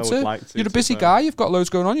time I to? would like to, You're a to busy be fair. guy. You've got loads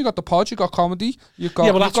going on. You've got the pod. You've got comedy. You've got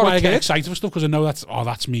That's you've got why a I get kid. excited for stuff, because I know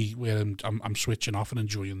that's me where I'm switching off and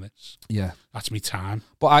enjoying this. Yeah, That's me time.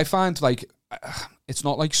 but I find like it's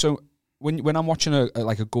not like so. When I'm watching a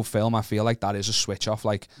good film, I feel like that is a switch off.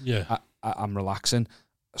 Like I'm relaxing.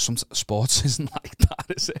 Some sports isn't like that,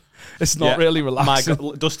 is it? It's not really relaxing.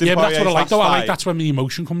 Dustin Yeah, but that's what I Poirier's like though. last I like fight- that's when the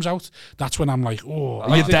emotion comes out. That's when I'm like, oh,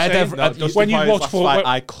 Are you dead Dustin when you Poirier's watch last for-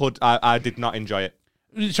 fight, I did not enjoy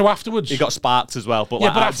it. so afterwards, He got sparked as well, but Yeah,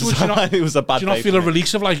 like, but I afterwards, just- it was a bad do you not day feel for a me.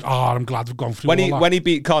 release of like, oh, I'm glad we've gone through When all he that. when he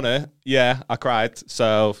beat Connor, yeah, I cried.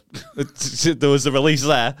 So there was a release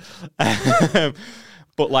there.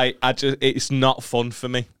 But like, it's not fun for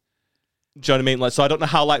me. Do you know what I mean? Like, so I don't know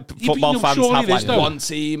how like football fans surely have it like is, though. one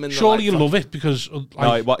team and Surely like, you love it because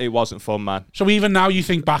like, no, it wasn't fun, man. so even now you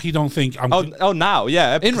think back, you don't think I'm. Oh, now,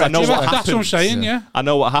 yeah, because I know retrospect, what that's what I'm happens. saying. Yeah. I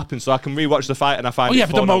know what happens, so I can rewatch the fight and I find Oh yeah, it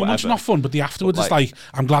but the fun or moment's whatever. not fun, but the afterwards But, is like,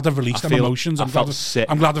 I'm glad I've released them emotions. I I'm felt glad sick.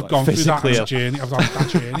 I'm glad I've gone through that Physically as a journey. I've done that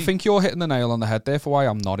journey. I think you're hitting the nail on the head there for why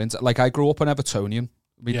I'm not into. Like, I grew up an Evertonian.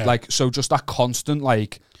 Like, so just that constant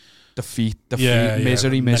like defeat,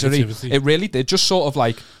 misery. negativity. It really did just sort of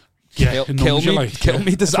like kill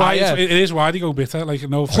me desire. It is why they go bitter. Like,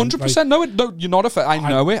 no, 100%. No, you're not a fan. I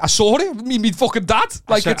know it. I saw it. Me fucking dad.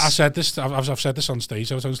 Like, I said this. I've said this on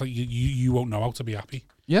stage. I was like, you won't know how to be happy.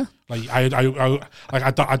 yeah. Like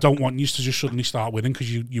I don't want you to just suddenly start winning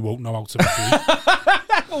because you won't know how to be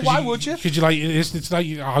happy. Well, why would you? Because you like it's like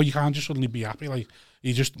how you can't just suddenly be happy. Like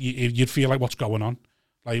you'd feel like what's going on.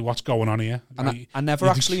 Like, what's going on here? And like, I never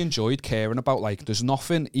actually enjoyed caring about, like, there's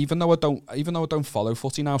nothing, even though I don't follow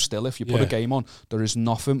footy now still, if you put a game on, there is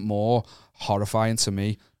nothing more horrifying to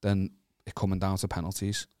me than it coming down to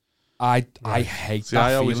penalties. I hate that I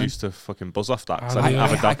feeling. always used to fucking buzz off that because I I didn't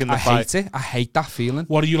have a dog in the I fight. hate it. I hate that feeling.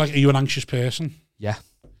 What are you like? Are you an anxious person? Yeah.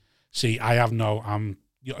 See, I have no.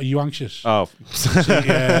 Are you anxious? Oh,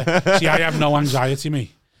 See, I have no anxiety.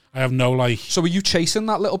 Me, I have no like. So are you chasing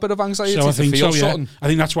that little bit of anxiety So I to think feel so. Yeah, something? I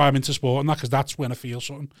think that's why I'm into sport and that, because that's when I feel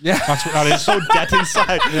something. Yeah. That's what that is. so dead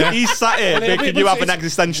inside. He's sat here thinking you have an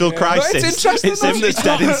existential crisis. No, it's interesting, It's him though. that's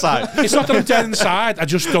dead inside. It's not that I'm dead inside. I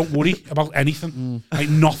just don't worry about anything. Like,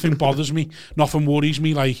 nothing bothers me. Nothing worries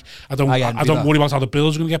me. Like, I don't I envy that. worry about how the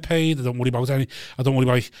bills are going to get paid. I don't worry about any. I don't worry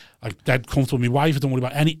about like dead comfortable with my wife. I don't worry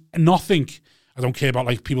about nothing. I don't care about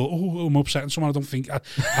like people. Oh, I'm upsetting someone. I don't think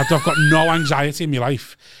I've got no anxiety in my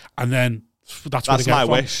life. And then that's what I That's get my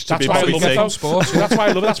from. wish, to That's be why I love busy. it. Though. Sports, That's why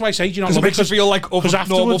I love it. That's why I say, you know, Because it makes us feel like other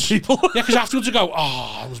normal people. Yeah, because afterwards I go,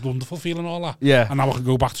 oh, it was wonderful feeling all that. Yeah. And now I can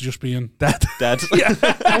go back to just being Dead. Dead.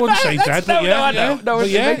 I wouldn't say dead, but yeah. I know. No, But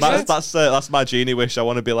it yeah, makes sense. That's my genie wish. I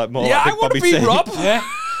want to be like more Yeah, like I Big want Bobby to be T. Rob. yeah.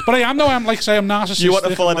 But I am though. I'm like, say I'm narcissistic. You want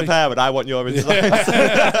a full I'm head of like, hair, and I want your inside.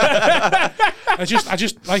 I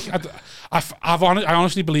just like I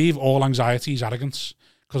honestly believe all anxiety is arrogance,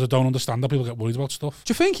 because I don't understand how people get worried about stuff.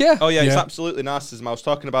 Do you think? Yeah. Oh yeah, it's Yeah. absolutely narcissism. I was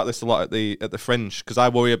talking about this a lot at the Fringe because I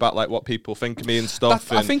worry about like what people think of me and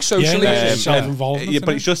stuff. I think socially, it's self-involvement. Yeah,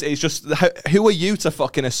 but it's just who are you to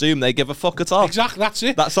fucking assume they give a fuck at all? exactly that's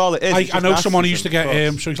it. That's all it is. Like, It's I just know someone who used to narcissism, get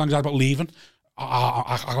of course. social anxiety about leaving.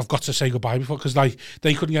 I've got to say goodbye before, because like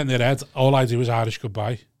they couldn't get in their head. All I do is Irish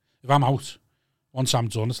goodbye. If I'm out, once I'm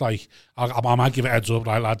done, it's like, I might give it a heads up,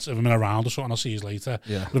 right, lads, if I'm in a round or something, I'll see you later.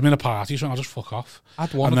 Yeah. But if I'm in a party or something, I'll just fuck off.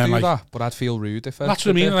 I'd want to do that, but I'd feel rude if that's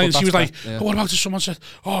what I mean. Like, she was like, yeah. oh, what about if someone said,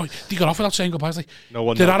 oh, they got off without saying goodbye? I was like, No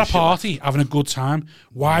one they're at a noticed you party, having a good time.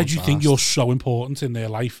 Why do you think asked. you're so important in their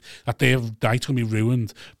life that their night's going to be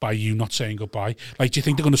ruined by you not saying goodbye? Like, do you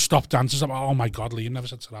think they're going to stop dancing? Oh my God, Liam never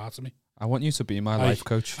said ta to me. I want you to be my life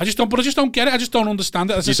coach. I just don't get it. I just don't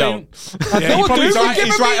understand it. As You I don't. Yeah, No, probably dude, don't. you're He's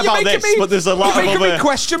giving right me- about you're this, making me- but there's a lot You're of making me other...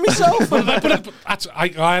 question myself.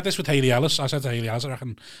 I had this with Hayley Ellis. I said to Hayley Ellis, I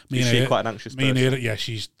reckon Is she quite an anxious Me and person? her, yeah,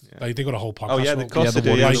 she's like, they got a whole podcast. Oh, yeah, of course Yeah, they do.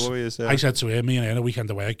 the Yeah, Warriors. the Warriors, yeah. I said to her, me and her, a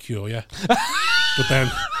weekend away, cure, yeah. But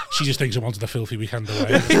then she just thinks I wanted a filthy weekend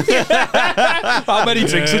away. How many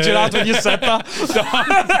drinks did you have when you said that?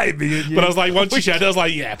 But I was like, once she said it, I was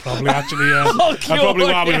like, yeah, probably actually, yeah. Oh, I probably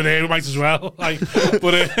while we were there, we might as well. Like,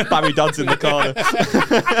 but Barry Dodd's in the corner.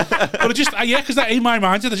 but it just, yeah, because that in my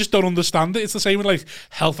mind, I just don't understand it. It's the same with like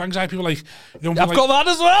health anxiety. People like, you know, I've got that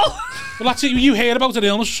as well. well, that's it. You hear about an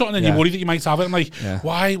illness or something, and you Yeah. worry that you might have it. And like, Yeah.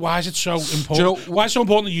 why is it so important? you know- Why is it so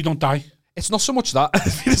important that you don't die? It's not so much that.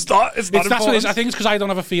 It's not. It's not. That's what it is. important. I think it's because I don't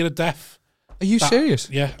have a fear of death. Are you serious?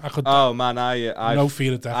 Yeah, I could. Oh, man, I No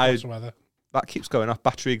fear of death whatsoever. that keeps going off.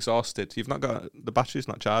 Battery exhausted. You've not got... The battery's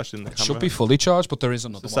not charged in the camera. Should be fully charged, but there is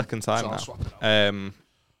another It's the one. second time So I'll now. swap it out.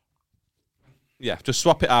 Yeah, just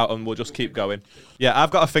swap it out and we'll just keep going. Yeah,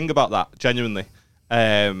 I've got a thing about that, genuinely,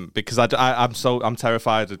 because I'm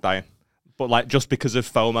terrified of dying, but like just because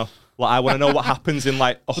of FOMO. Like I want to know what happens in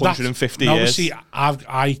like 150 no, years. see,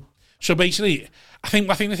 so basically, I think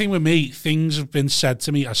the thing with me, things have been said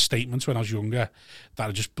to me as statements when I was younger that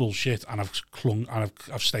are just bullshit, and I've clung and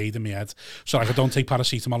I've stayed in my head. So like, I don't take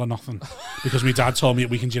paracetamol or nothing because my dad told me it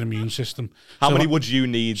weakens your immune system. How So many would you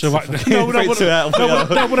need? So for no, it but to help you?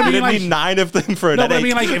 I You mean, didn't like, need 9 of them for an no, but I headache.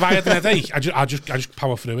 mean, like, if I had an headache, I just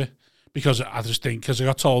power through it. Because I just think, because I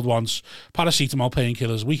got told once, paracetamol,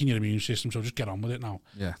 painkillers, weaken your immune system, so just get on with it now.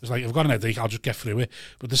 Yeah. It's like, if I've got an headache, I'll just get through it.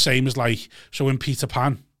 But the same as like, so in Peter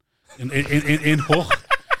Pan, in Hook,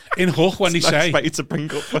 in Hook when they I say, expect you to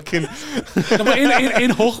bring up fucking... no, but in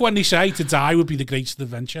Hook when they say to die would be the greatest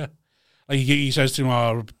adventure. Like he says to him,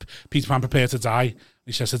 oh, Peter Pan, prepare to die.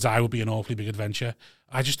 He says to die would be an awfully big adventure.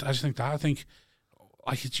 I just think that. I think,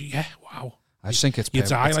 like, yeah, wow. I just think it's You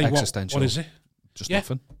die, it's like, existential. what is it? Just Yeah.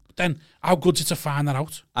 nothing. But then, how good's it to find that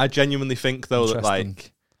out? I genuinely think, though, that Interesting.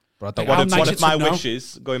 like... But I don't How want nice One it of my to know.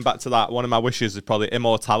 wishes, going back to that, one of my wishes is probably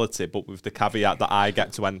immortality, but with the caveat that I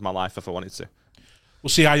get to end my life if I wanted to. Well,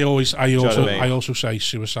 see, I know what I mean? also say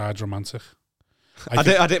suicide's romantic. I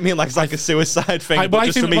didn't mean like it's like a suicide thing, but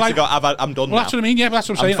just for me to go, I'm done Well, now. that's what I mean. Yeah, that's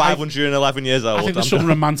what I'm I'm saying. 511 years old. I think there's I'm something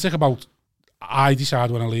done. romantic about I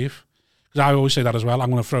decide when I leave. Because I always say that as well.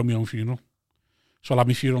 I'm going to throw my own funeral. So I'll have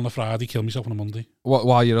my funeral on the Friday, kill myself on a Monday. What,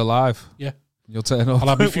 while you're alive? Yeah. You'll turn up. I'll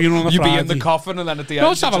have my funeral on the You'll Friday. be in the coffin and then at the No,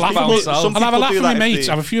 end, just have a you laugh. bounce out. Some I'll have a people laugh do with that my if mates.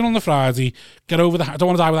 they- Have a funeral on the Friday. Get over the. I don't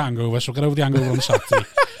want to die with a hangover, so get over the hangover on the Saturday.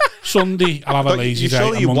 Sunday, I'll have a But lazy you day.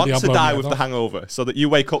 surely and you Monday, want I'll to blow die my with head the off. hangover, so that you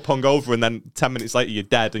wake up hungover and then 10 minutes later you're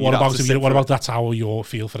dead. And What you don't about have to sit what for about it. that's how you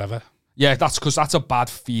feel forever? Yeah, that's because that's a bad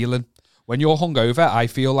feeling. When you're hungover, I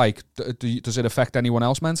feel like, does it affect anyone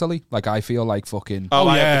else mentally? Like, I feel like fucking... Oh,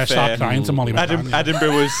 I yeah, have to start say, crying to Molly McCann. yeah.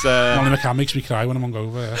 Edinburgh was... Molly McCann makes me cry when I'm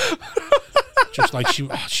hungover. Yeah. Just like she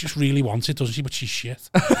just really wants it, doesn't she? But she's shit.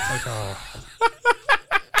 It's like, oh,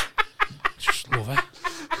 just love her.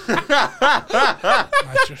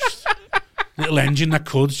 I just little engine that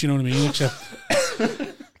could. Do you know what I mean? Except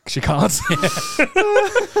She can't.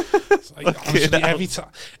 it's like, honestly, every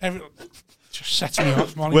time, just sets me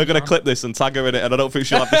off. Molly We're going to McCann. clip this and tag her in it, and I don't think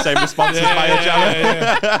she'll have the same response as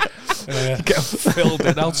Maya Jama. Get filled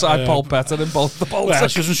in outside Paul Pettit and both the bolts. Well,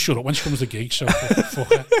 she doesn't shut up when she comes to gigs, so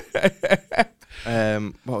fuck her.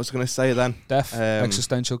 What was I going to say then? Death,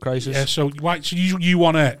 existential crisis. Yeah, so you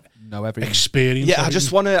want to No, everything. experience? Yeah, I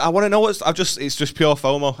everything? want to know what's... it's just pure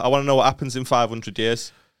FOMO. I want to know what happens in 500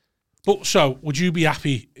 years. But so, would you be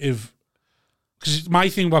happy if? Because my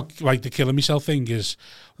thing about like the killing myself thing is,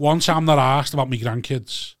 once I'm not asked about my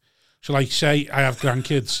grandkids. So like, say I have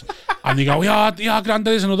grandkids, and they go, yeah,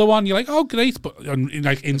 granddad is another one. You're like, oh, great, but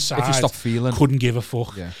like inside, If you stop feeling. couldn't give a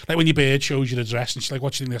fuck. Yeah. Like when your bird shows you the dress, and she's like,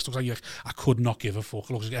 what do you think this looks like? You're like, I could not give a fuck.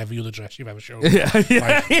 It looks like every other dress you've ever shown. Yeah.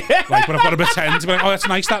 Like, but I've got to pretend to be like, oh, that's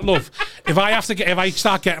nice, that love. If I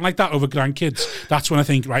start getting like that over grandkids, that's when I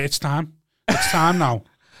think, right, it's time. It's time now.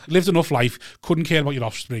 Lived enough life, couldn't care about your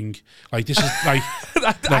offspring. Like, this is like...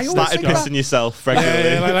 I always Started think that. pissing yourself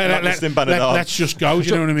regularly. Not listening Benidorm. Let's just go, do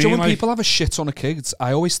you know what I mean? So when Like, people have a shit ton of kids,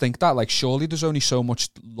 I always think that, like, surely there's only so much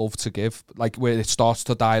love to give, like, where it starts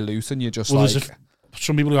to dilute and you're just well, like...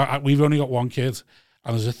 some people, we've only got one kid,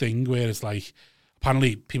 and there's a thing where it's like,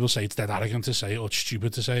 apparently people say it's dead arrogant to say it or it's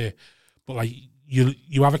stupid to say it, but like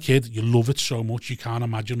you have a kid, you love it so much, you can't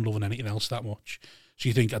imagine loving anything else that much. So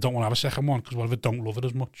you think, I don't want to have a second one because what if I don't love it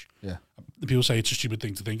as much? Yeah. People say it's a stupid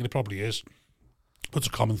thing to think, and it probably is. But it's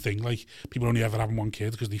a common thing. Like, people only ever having one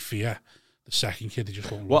kid because they fear the second kid. They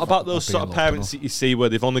just won't. What about those sort of parents that you see where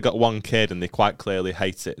they've only got one kid and they quite clearly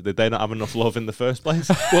hate it? Did they not have enough love in the first place?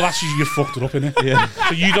 Well, that's you fucked it up, innit? Yeah.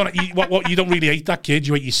 So you don't really hate that kid.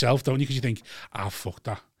 You hate yourself, don't you? Because you think, fuck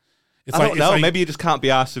that. It's I don't know. Maybe you just can't be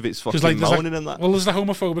arsed with its fucking moaning and that. Well, there's the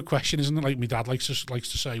homophobic question, isn't it? Like my dad likes to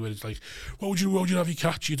say, where it's like, what would you have your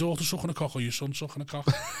cat? Your daughter sucking a cock or your son sucking a cock?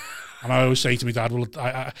 And I always say to my dad, well,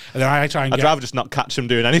 and then I try and I'd rather just not catch him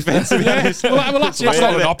doing anything, to be honest. Well, that's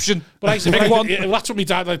not an option. But that's what my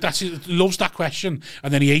dad, like, he loves that question.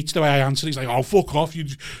 And then he hates the way I answer. He's like, oh, fuck off. You're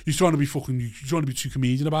trying to be too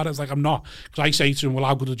comedian about it. It's like, I'm not. Because I say to him, well,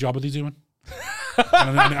 how good a job are they doing?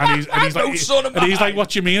 and he's like, what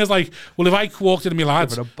do you mean? It's like, well, if I walked into my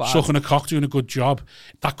lads sucking a cock, doing a good job,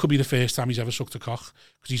 that could be the first time he's ever sucked a cock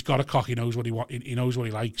because he's got a cock. He knows what he knows what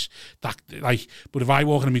he likes. That like, but if I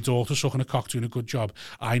walk into my daughter sucking a cock, doing a good job,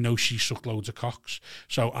 I know she sucked loads of cocks.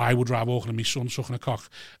 So I would rather walk into my son sucking a cock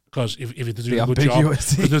because if they're doing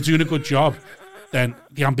a good job, then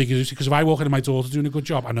the ambiguity. Because if I walk into my daughter doing a good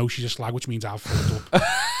job, I know she's a slag, which means I've fucked up.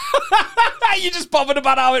 You're just bothered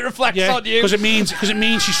about how it reflects on you. Because it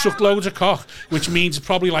means she sucked loads of cock, which means it's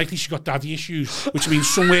probably likely she got daddy issues, which means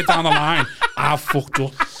somewhere down the line I've fucked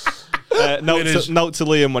up. Note to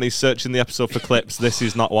Liam when he's searching the episode for clips. This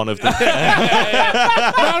is not one of them. No,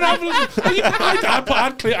 I'd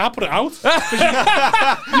put it out.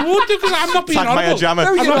 You would do because I'm not being horrible. I'm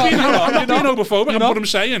not being homophobic. I'm what I'm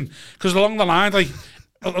saying. Because along the line, like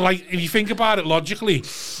if you think about it logically,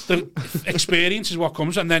 the experience is what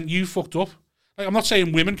comes, and then you fucked up. Like, I'm not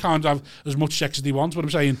saying women can't have as much sex as they want, but I'm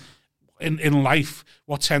saying in life,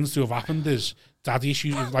 what tends to have happened is daddy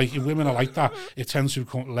issues. Like, if women are like that, it tends to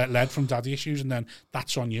have led from daddy issues, and then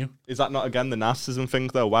that's on you. Is that not again the narcissism thing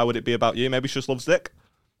though? Why would it be about you? Maybe she just loves dick.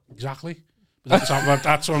 Exactly. That's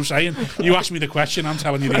what I'm saying. You asked me the question, I'm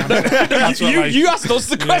telling you the answer. You asked us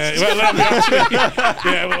the question.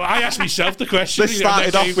 Well, I asked myself the question. This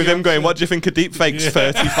started off with him going, what do you think of deep fakes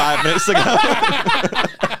 35 minutes ago?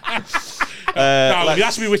 You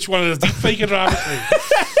asked me which one of the deep fake I'd rather see.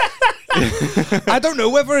 I don't know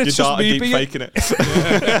whether it's just me being faking it.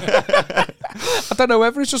 I don't know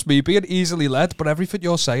whether it's just me being easily led, but everything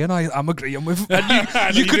you're saying, I'm agreeing with.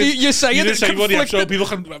 And you're saying you it conflicted.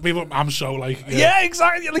 People, I'm so like, yeah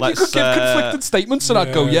exactly. Like, you could give conflicted statements, and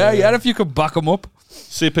I'd go, yeah, if you could back them up.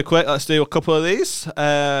 Super quick. Let's do a couple of these.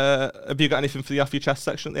 Have you got anything for the off your chest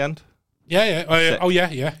section at the end? Yeah. Oh,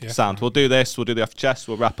 yeah. Sound. We'll do this. We'll do the off your chest.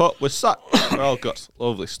 We'll wrap up. We're set. We're all good.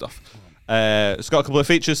 Lovely stuff. It's got a couple of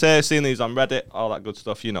features here. Seen these on Reddit. All that good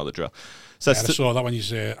stuff. You know the drill. I saw that when you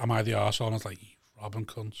say, "Am I the arsehole?" And I was like, "Robbing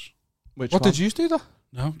cunts." What did you do that?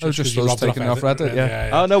 No, just us taking off Reddit. Yeah.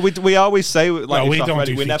 Oh no, we always say like we don't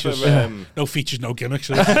do features. No features, no gimmicks.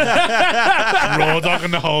 Raw dog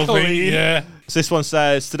and the whole thing. Yeah. So this one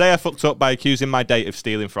says, today I fucked up by accusing my date of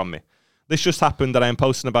stealing from me. This just happened and I am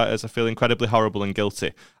posting about it as I feel incredibly horrible and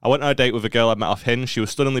guilty. I went on a date with a girl I met off Hinge. She was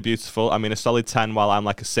stunningly beautiful. I mean, a solid 10 while I'm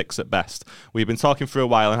like a 6 at best. We've been talking for a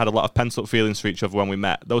while and had a lot of pent-up feelings for each other when we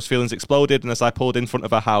met. Those feelings exploded, and as I pulled in front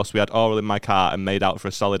of her house, we had oral in my car and made out for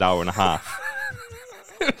a solid hour and a half.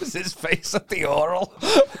 It was his face at the oral.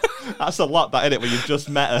 That's a lot, that, isn't it, when you've just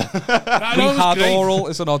met her? We had great. Oral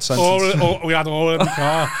is an odd sentence. We had oral in the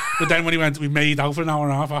car. But then when he went, we made out for an hour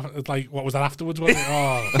and a half. It's like, what was that afterwards? Was it?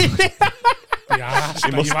 Oh.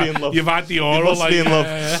 You must be in love. You've had the oral. You must be in love.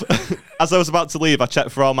 Yeah. As I was about to leave, I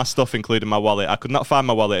checked for all my stuff, including my wallet. I could not find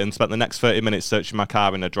my wallet and spent the next 30 minutes searching my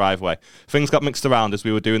car in a driveway. Things got mixed around as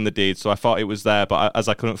we were doing the deed, so I thought it was there, but as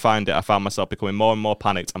I couldn't find it, I found myself becoming more and more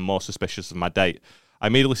panicked and more suspicious of my date. I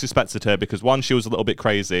immediately suspected her because, one, she was a little bit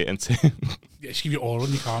crazy, and two... Yeah, she gave you oral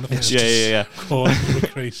in your car. Yeah. Oh, a bit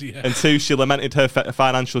crazy, yeah. And two, she lamented her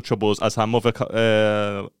financial troubles as her mother...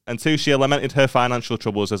 as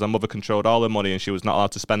her mother controlled all her money and she was not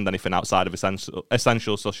allowed to spend anything outside of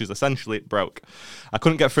essential, so she's essentially broke. I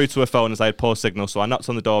couldn't get through to her phone as I had poor signal, so I knocked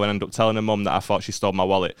on the door and ended up telling her mum that I thought she stole my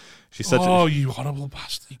wallet. She said... Oh, you horrible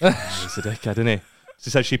bastard. He's a dickhead, isn't he? She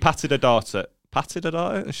said she patted her daughter. Patted her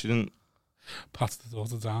daughter? She didn't... Pat the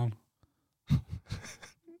daughter down.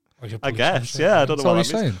 I guess, yeah. I don't know what he's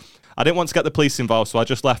saying. I didn't want to get the police involved, so I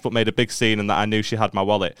just left but made a big scene and that I knew she had my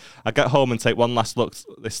wallet. I get home and take one last look,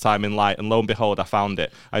 this time in light, and lo and behold, I found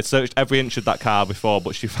it. I had searched every inch of that car before,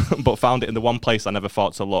 but found it in the one place I never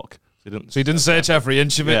thought to look. So he didn't search every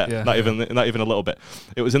inch of it? Yeah, not even a little bit.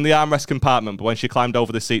 It was in the armrest compartment, but when she climbed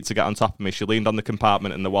over the seat to get on top of me, she leaned on the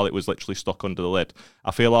compartment and the wallet was literally stuck under the lid. I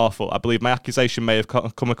feel awful. I believe my accusation may have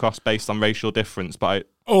come across based on racial difference, but I...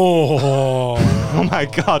 Oh my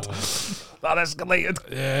God. That escalated.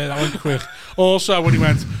 Yeah, that went quick. Also, when he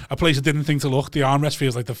went a place I didn't think to look, the armrest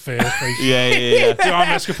feels like the first place. Yeah. The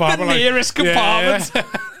armrest compartment. The nearest compartment. Yeah.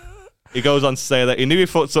 He goes on to say that he knew he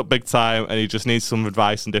fucked up big time and he just needs some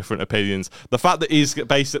advice and different opinions. The fact that he's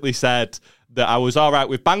basically said that I was all right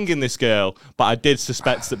with banging this girl, but I did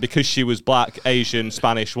suspect that because she was black, Asian,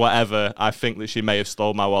 Spanish, whatever, I think that she may have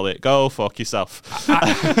stole my wallet. Go fuck yourself.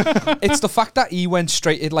 It's the fact that he went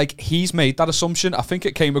straight, he's made that assumption. I think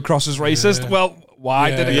it came across as racist. Well,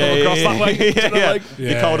 why did it come across that way?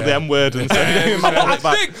 He called her the M-word and said, my wallet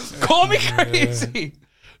back. Call me crazy.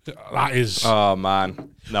 That is... Oh, man.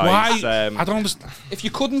 No, why? I don't understand. If you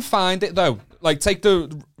couldn't find it, though, take the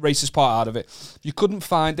racist part out of it. If you couldn't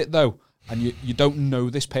find it, though, and you don't know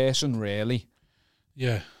this person, really.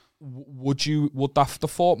 Yeah. Would that the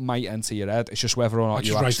thought might enter your head? It's just whether or not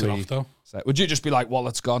you actually... write it off, though. Would you just be like,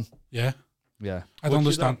 wallet's gone? Yeah. Yeah. I don't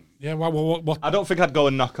understand. Yeah, what? I don't think I'd go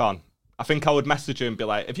and knock on. I think I would message her and be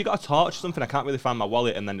like, "Have you got a torch or something? I can't really find my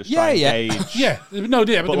wallet," and then just try and gauge. Yeah, no,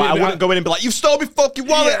 yeah, but I wouldn't go in and be like, "You've stole my fucking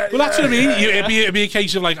wallet." Well, that's what I mean. It'd be a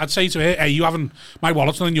case of I'd say to her, "Hey, you haven't my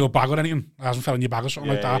wallet's not in your bag or anything. It hasn't fell in your bag or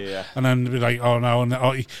something like that." Yeah. And then be like, "Oh no," and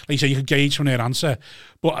like you say, you could gauge from her answer.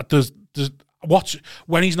 But there's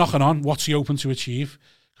when he's knocking on, what's he open to achieve?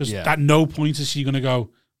 Because at no point is he going to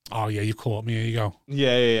go, "Oh yeah, you caught me. Here you go."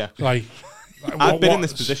 Yeah. I've been in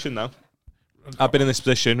this position though. I've been in this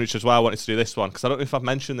position, which is why I wanted to do this one, because I don't know if I've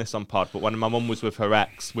mentioned this on pod, but when my mum was with her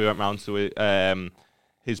ex, we went round to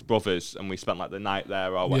his brother's and we spent the night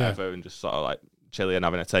there or whatever and just sort of chilling and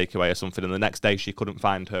having a takeaway or something. And the next day she couldn't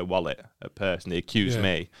find her wallet, her purse, and they accused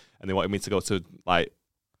me and they wanted me to go to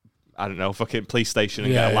I don't know, fucking police station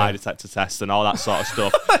and get a lie detector test and all that sort of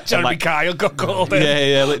stuff. Jeremy Kyle got called in.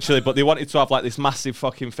 Yeah, literally. But they wanted to have this massive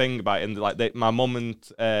fucking thing about it. And my mum and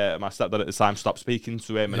my stepdad at the time stopped speaking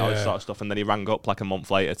to him and all this sort of stuff. And then he rang up a month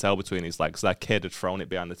later, tail between his legs. Their kid had thrown it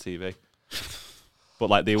behind the TV.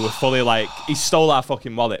 But they were fully he stole our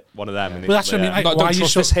fucking wallet, one of them. Well, that's what I mean. Why are you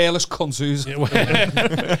so hairless cunts?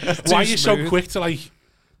 Why are you so quick to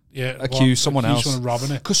accuse someone else of robbing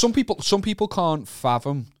it? Because some people can't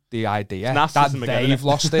fathom the idea that they've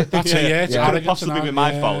lost it. That's it. It could possibly be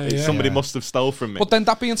my fault. Somebody must have stole from me. But then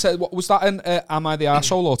that being said, what was that in Am I the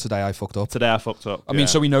Arsehole or Today I Fucked Up? Today I Fucked Up. I mean,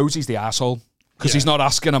 so he knows he's the arsehole. Because he's not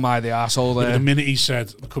asking, am I the arsehole there? The minute he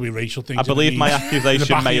said, it could be racial things. I believe my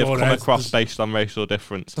accusation may have come across based on racial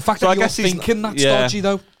difference. The fact that you're thinking that's dodgy,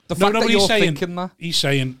 though. The fact that you're thinking that. He's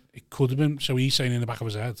saying it could have been, so he's saying in the back of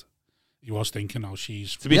his head. He was thinking,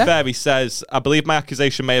 she's... To be fair, he says, I believe my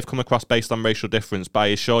accusation may have come across based on racial difference, but I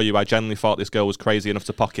assure you, I genuinely thought this girl was crazy enough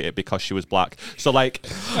to pocket it because she was black. So, when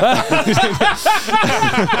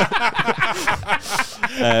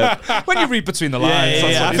you read between the lines...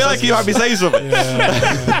 I feel like you might be saying something.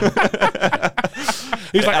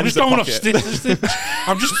 He's like, I'm just going off stitch.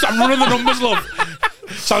 I'm running the numbers, love.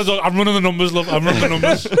 Sounds like, I'm running the numbers, love. I'm running the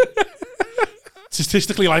numbers.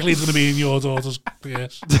 Statistically likely it's going to be in your daughter's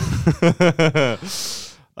PS.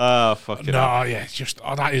 Oh, fucking no, yeah, it's just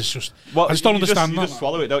that is just. I just don't understand that. You just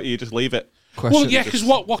swallow it, don't you? You just leave it. Well, yeah, because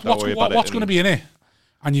what's going to be in it?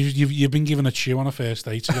 And you've been given a chew on a first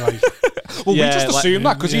date. So you're well, we just assumed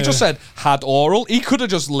that because he just said had oral. He could have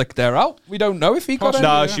just licked her out. We don't know if he got it.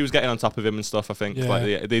 No, she was getting on top of him and stuff. I think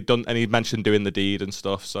they'd done, and he mentioned doing the deed and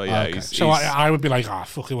stuff. So so I would be like,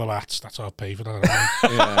 fuck it, well that's I'll pay for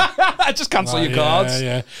that. Just cancel your cards.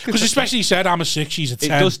 Yeah, because especially he said I'm a 6, she's a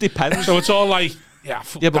 10. It does depend. So it's all like.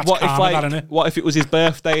 But what if it was his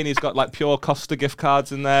birthday and he's got pure Costa gift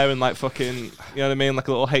cards in there and fucking, you know what I mean, a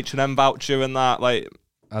little H&M voucher and that,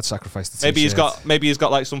 I'd sacrifice the t-shirt. Maybe he's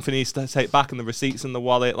got something he needs to take back and the receipts in the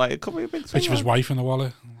wallet. It could be a big thing. Picture of his wife in the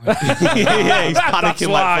wallet. Yeah, he's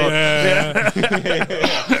panicking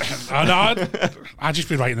I'd just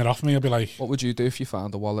be writing it off me. I'd be like, what would you do if you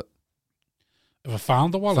found a wallet? If I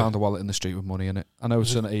found a wallet? Found a wallet in the street with money in it. I know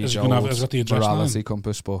it's an age-old morality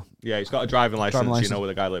compass, but... Yeah, he's got a driving license. You know where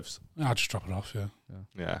the guy lives. I'd just drop it off,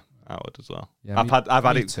 Yeah, I would as well. Yeah, I've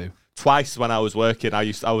had it too. Twice when I was working. I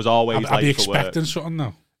was always late for work. I'd be expecting something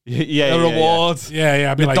though. Yeah, a reward.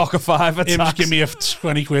 Yeah, I'd be like, dock of $5 just give me a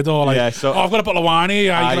 20 quid or I've got a bottle of wine here. You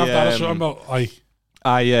can have that or something. But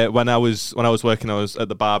When I was working, I was at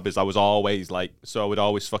the barbers. I was always like, so I would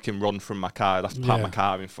always fucking run from my car. I'd have to park my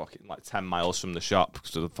car in fucking like 10 miles from the shop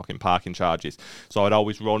because of the fucking parking charges. So I'd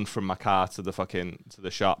always run from my car to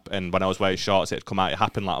the shop. And when I was wearing shorts, it'd come out. It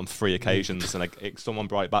happened like on 3 occasions, and someone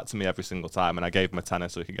brought it back to me every single time. And I gave him a tenner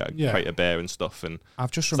so he could go crate a beer and stuff. And I've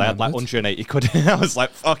just remembered. So I had like 180 quid. I was like,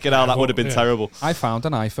 fucking hell, that would have been terrible. I found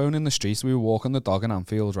an iPhone in the streets. We were walking the dog in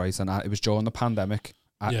Anfield, right, and it was during the pandemic.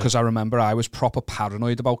 Because I remember I was proper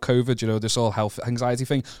paranoid about COVID, you know, this whole health anxiety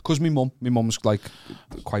thing. Because my mum's like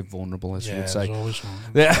quite vulnerable, as you would say.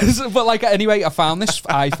 Yeah, but like anyway, I found this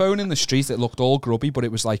iPhone in the street. It looked all grubby, but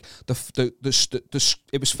it was like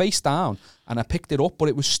it was face down, and I picked it up, but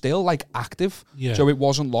it was still like active. Yeah. So it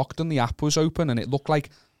wasn't locked, and the app was open, and it looked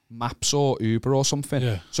like Maps or Uber or something.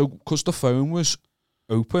 Yeah. So because the phone was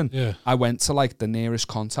open, I went to like the nearest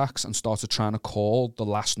contacts and started trying to call the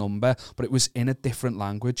last number, but it was in a different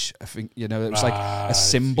language. I think, you know, it was like a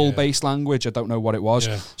symbol-based language. I don't know what it was.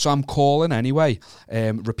 So I'm calling anyway,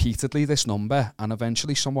 repeatedly this number, and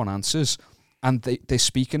eventually someone answers, and they're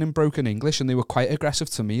speaking in broken English, and they were quite aggressive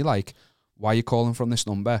to me, like, why are you calling from this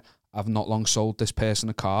number? I've not long sold this person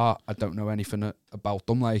a car. I don't know anything about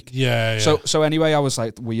them. Like, So anyway, I was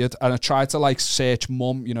like weird, and I tried to like search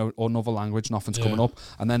mum, you know, or another language. Nothing's coming up,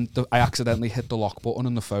 and then I accidentally hit the lock button,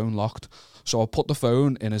 and the phone locked. So I put the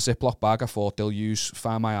phone in a Ziploc bag. I thought they'll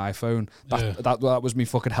find my iPhone. That was me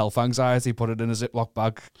fucking health anxiety. Put it in a Ziploc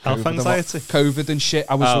bag. Health anxiety, COVID and shit.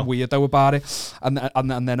 I was a weirdo about it, and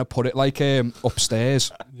then I put it like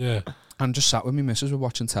upstairs. Yeah, and just sat with me missus. We're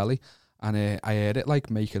watching telly. And I heard it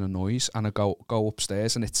like making a noise, and I go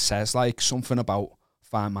upstairs, and it says like something about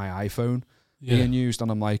find my iPhone being used,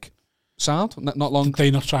 and I'm like, sound? Not long. Did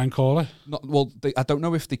they not try and call it? I don't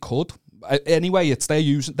know if they could. Anyway, they're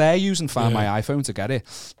using find my iPhone to get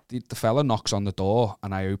it. The fella knocks on the door,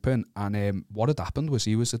 and I open, and what had happened was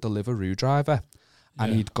he was a Deliveroo driver,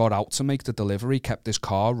 and he'd got out to make the delivery, kept his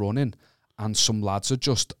car running, and some lads it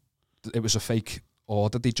was a fake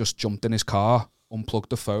order. They just jumped in his car, unplugged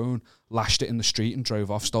the phone, lashed it in the street, and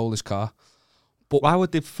drove off, stole his car. But why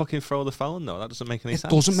would they fucking throw the phone though? That doesn't make any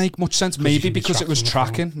sense. It doesn't make much sense. Maybe because it was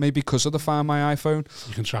tracking. Maybe because of the Find My iPhone.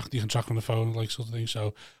 You can track on the phone, like sort of thing.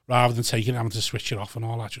 So rather than taking it, having to switch it off and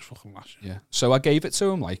all that, just fucking lash it. Yeah. So I gave it to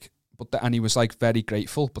him, like, and he was like very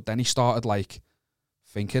grateful. But then he started like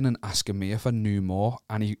thinking and asking me if I knew more,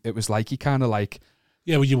 and it was like he kind of like.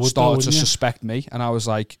 Yeah, well, you would started to suspect me, and I was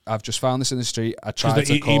like, I've just found this in the street. I tried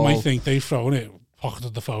to call. He might think they've thrown it,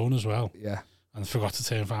 pocketed the phone as well. Yeah. And forgot to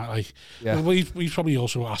turn back. Like, well, he's probably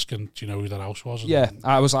also asking, do you know who that house was? Yeah,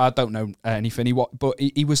 I don't know anything. But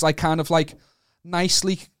he was like kind of like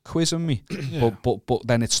nicely quizzing me. But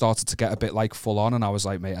then it started to get a bit like full on, and I was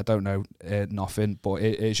like, mate, I don't know nothing. But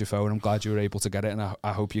here's your phone. I'm glad you were able to get it, and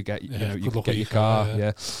I hope you get you get your car.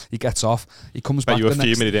 Yeah. He gets off. He comes back. You were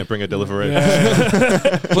fuming he didn't bring a delivery.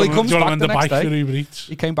 Well, he comes back the next day.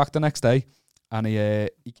 He came back the next day, and he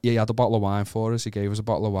had a bottle of wine for us. He gave us a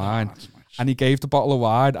bottle of wine. And he gave the bottle of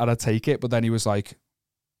wine, and I take it, but then he was like,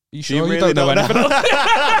 you sure you really don't know anything else?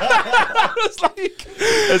 I was like...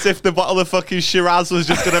 As if the bottle of fucking Shiraz was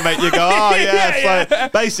just going to make you go, oh, yeah.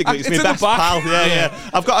 Like, basically, it's my best pal. Yeah.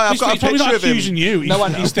 I've got a picture of him. Accusing you.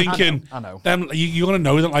 He's thinking, I know. You're going to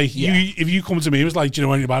know that, like, if you come to me, it was like, do you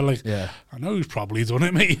know anything about it? Like, I know who's probably done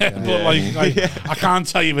it, mate. But, I can't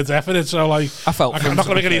tell you if it's definite. So, like, I'm not going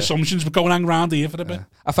to make any assumptions, but go and hang around here for a bit.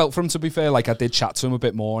 I felt for him, to be fair, like, I did chat to him a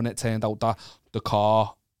bit more, and it turned out that the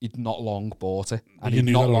car... he'd not long bought it, and he'd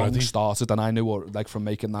not long started, and I knew what, like, from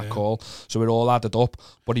making that call, so it all added up.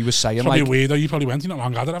 But he was saying, it's probably like, weird though. You probably went, you're not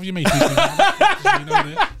long had it, have you, mate?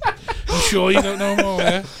 You sure you don't know more?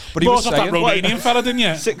 Yeah. But he was saying, that Romanian fella, didn't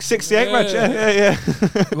you? 68 match, yeah.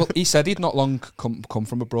 Well, he said he'd not long come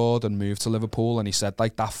from abroad and moved to Liverpool, and he said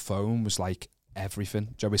like that phone was like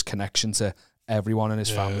everything. His connection to everyone in his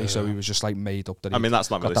family, so he was just like made up that. I mean, that's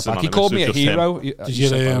not really that. He called me a hero. Did you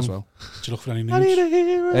as well? Did you look for any news? I need a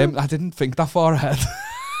hero. I didn't think that far ahead.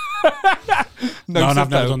 No, I've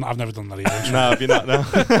never done that either. No, have you not? No.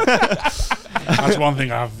 That's one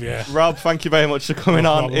thing I've. Yeah. Rob, thank you very much for coming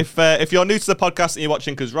on. If you're new to the podcast and you're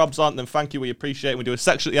watching because Rob's on, then thank you. We appreciate it. We do a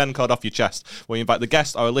section at the end called Off Your Chest, where we invite the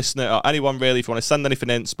guest or a listener or anyone really. If you want to send anything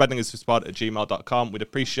in, spreadingisforspod@gmail.com. We'd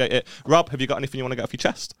appreciate it. Rob, have you got anything you want to get off your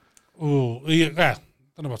chest? Oh, yeah.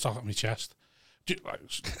 Don't know what's off my chest.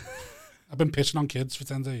 I've been pissing on kids for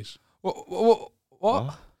 10 days. What?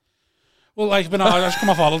 Well, like, I just come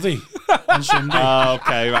off holiday. on Sunday. Oh,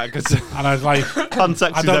 okay, right. Cause and I was like,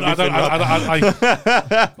 context is everything.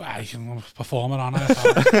 I'm a performer, aren't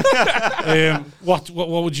I? What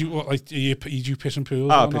would you like? Do you piss in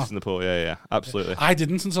pools? Oh, piss in the pool. Yeah, absolutely. I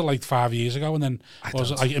didn't until like 5 years ago, and then I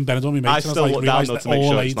was like in Benidorm. My mates, I still look down though to make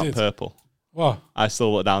sure it's not did. purple. What? I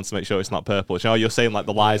still look down to make sure it's not purple. You know, you're saying like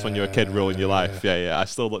the lies when you're a kid ruin your life. Yeah. I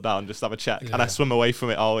still look down, just have a check, and I swim away from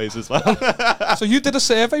it always as well. So you did a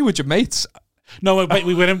survey with your mates? No,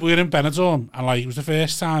 we were in Benidorm, and like it was the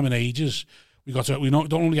first time in ages we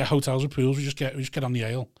don't only get hotels with pools. We just get on the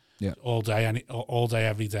ale, all day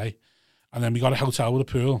every day, and then we got a hotel with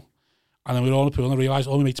a pool, and then we were all in the pool, and I realised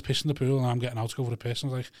all my mates piss in the pool, and I'm getting out to go for a piss,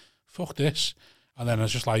 and I was like, fuck this, and then I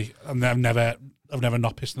was just like, I've never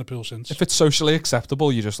not pissed in the pool since. If it's socially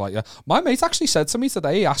acceptable, you're just like, yeah. My mate actually said to me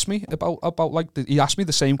today, he asked me about like, he asked me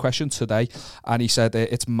the same question today, and he said,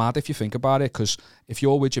 it's mad if you think about it, because if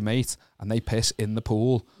you're with your mate and they piss in the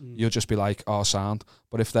pool, you'll just be like, oh, sound.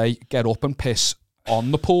 But if they get up and piss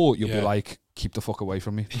on the pool, you'll be like, keep the fuck away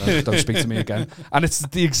from me. Don't speak to me again. And it's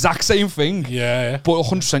the exact same thing. Yeah. But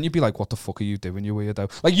 100% you'd be like, what the fuck are you doing, you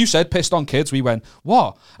weirdo? Like you said, pissed on kids. We went,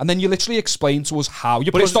 what? And then you literally explained to us how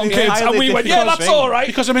you pissed on kids. And we went, yeah, that's all right.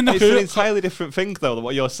 Because I'm in the pool. It's an entirely different thing, though, than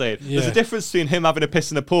what you're saying. There's a difference between him having a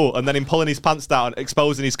piss in the pool and then him pulling his pants down,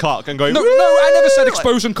 exposing his cock and going, no, I never said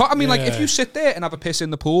exposing cock. I mean, like, if you sit there and have a piss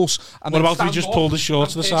in the pools. And what about if he just pulled his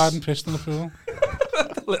shorts to the side and pissed in the pool?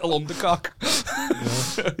 Little undercock.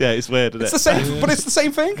 Yeah, it's weird, isn't it? It's the same, but it's the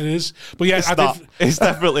same thing. It is. But yeah, it's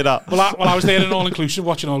definitely not. Well, I was there in all inclusive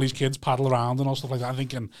watching all these kids paddle around and all stuff like that. I'm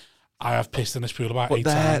thinking, I have pissed in this pool about 8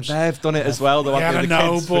 times. They've done it as well. The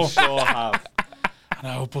kids for sure have.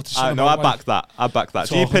 No, but I back that.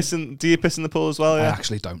 Do you piss in the pool as well? Yeah? I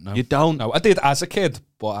actually don't know. You don't? No, I did as a kid,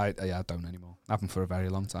 but I don't anymore. I haven't for a very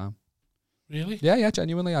long time. Really? Yeah,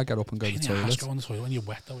 genuinely. I get up and go to the toilet. Go in the toilet when you're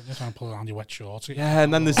wet, though, when you're trying to pull around your wet shorts. Yeah,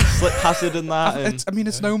 and then there's slip hazard and that.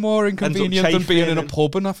 It's no more inconvenient than being in a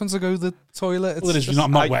pub and having to go to the toilet. Well, it is. You're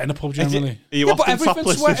not wet in a pub generally. Are you often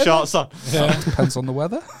topless with shorts on? Yeah. Depends on the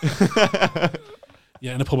weather.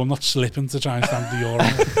 Yeah, in a pub I'm not slipping to try and stand the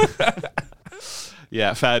urinal.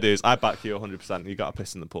 Yeah, fair dues. I back you 100%. You got to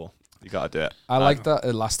piss in the pool. You got to do it. I like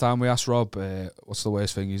that. Last time we asked Rob, what's the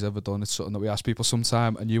worst thing he's ever done? It's something that we ask people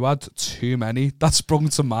sometime, and you had too many that sprung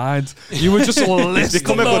to mind. You were just He's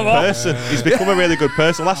become a good person. He's become a really good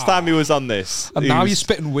person. Last time he was on this, and now you're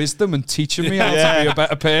spitting wisdom and teaching me how to be a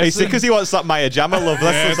better person. It's because he wants that Maya Jama love.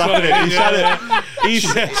 That's what's happening.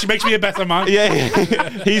 She makes me a better man. Yeah,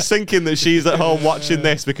 he's thinking that she's at home watching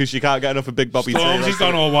this because she can't get enough of Big Bobby. Stormzy's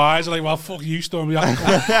gone all wise. Like, well, fuck you, Stormy. Both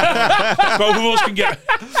of us can get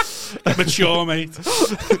mature, mate.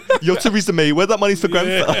 You're Theresa May. Where's that money for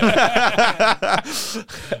Grenfell?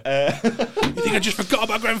 You think I just forgot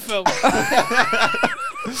about Grenfell?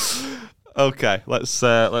 Okay, let's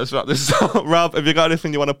wrap this up. Rob, have you got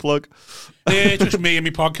anything you want to plug? Just me and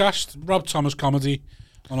my podcast, Rob Thomas Comedy,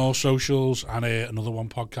 on all socials, and another one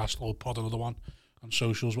podcast, or pod another one on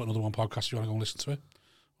socials, but another one podcast if you want to go and listen to it.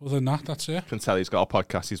 Other than that, that's it. I can tell he's got a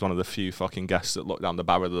podcast. He's one of the few fucking guests that look down the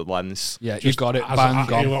barrel of the lens. Yeah, you got it.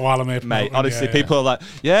 Bang on. While I'm here, mate, honestly, people are like,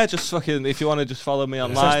 yeah, just fucking, if you want to just follow me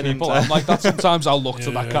online. People, I'm like that sometimes. I'll look to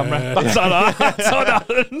that camera. That's not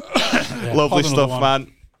that. Lovely stuff,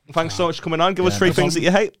 man. Thanks so much for coming on. Give us 3 things that you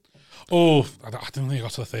hate. Oh, I don't think I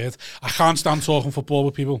got to the third. I can't stand talking football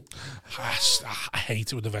with people. I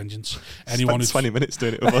hate it with a vengeance. Anyone who's 20 minutes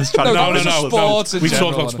doing it with us. No. Sports we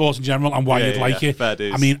talk about sports in general and why you'd like it. Fair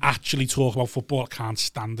dues. I mean, actually talk about football. I can't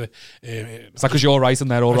stand it. It's like because you're right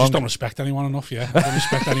and they're all wrong. I just don't respect anyone enough. Yeah, I don't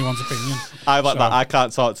respect anyone's opinion. I like that. I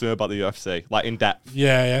can't talk to him about the UFC like in depth.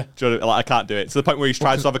 Yeah. Do you know, like I can't do it to the point where he's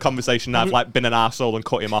tried to have a conversation. And I've like been an arsehole and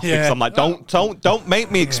cut him off because I'm like, don't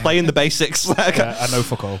make me explain the basics. I know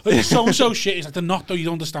fuck all. It's so shit. It's like they're not though. You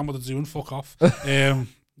don't understand what they're doing. Fuck off. Yeah.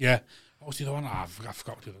 What was the other one? I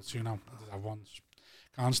forgot the other two now. I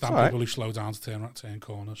can't stand people who slow down to turn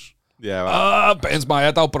corners. Yeah. Right. Burns my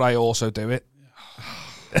head out, but I also do it.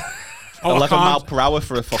 11 mile per hour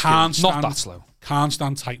for a fucking... Not that slow. Can't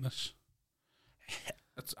stand tightness.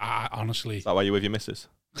 Honestly. Is that why you're with your missus?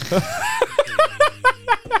 Well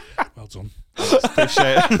done.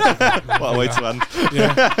 Appreciate it. What a way to end.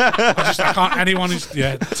 Yeah. I can't. Anyone who's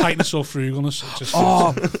tightness or frugalness.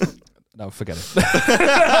 No, forget it.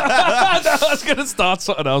 I was going to start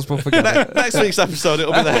something else, but forget it. Next week's episode,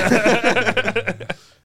 it'll be there.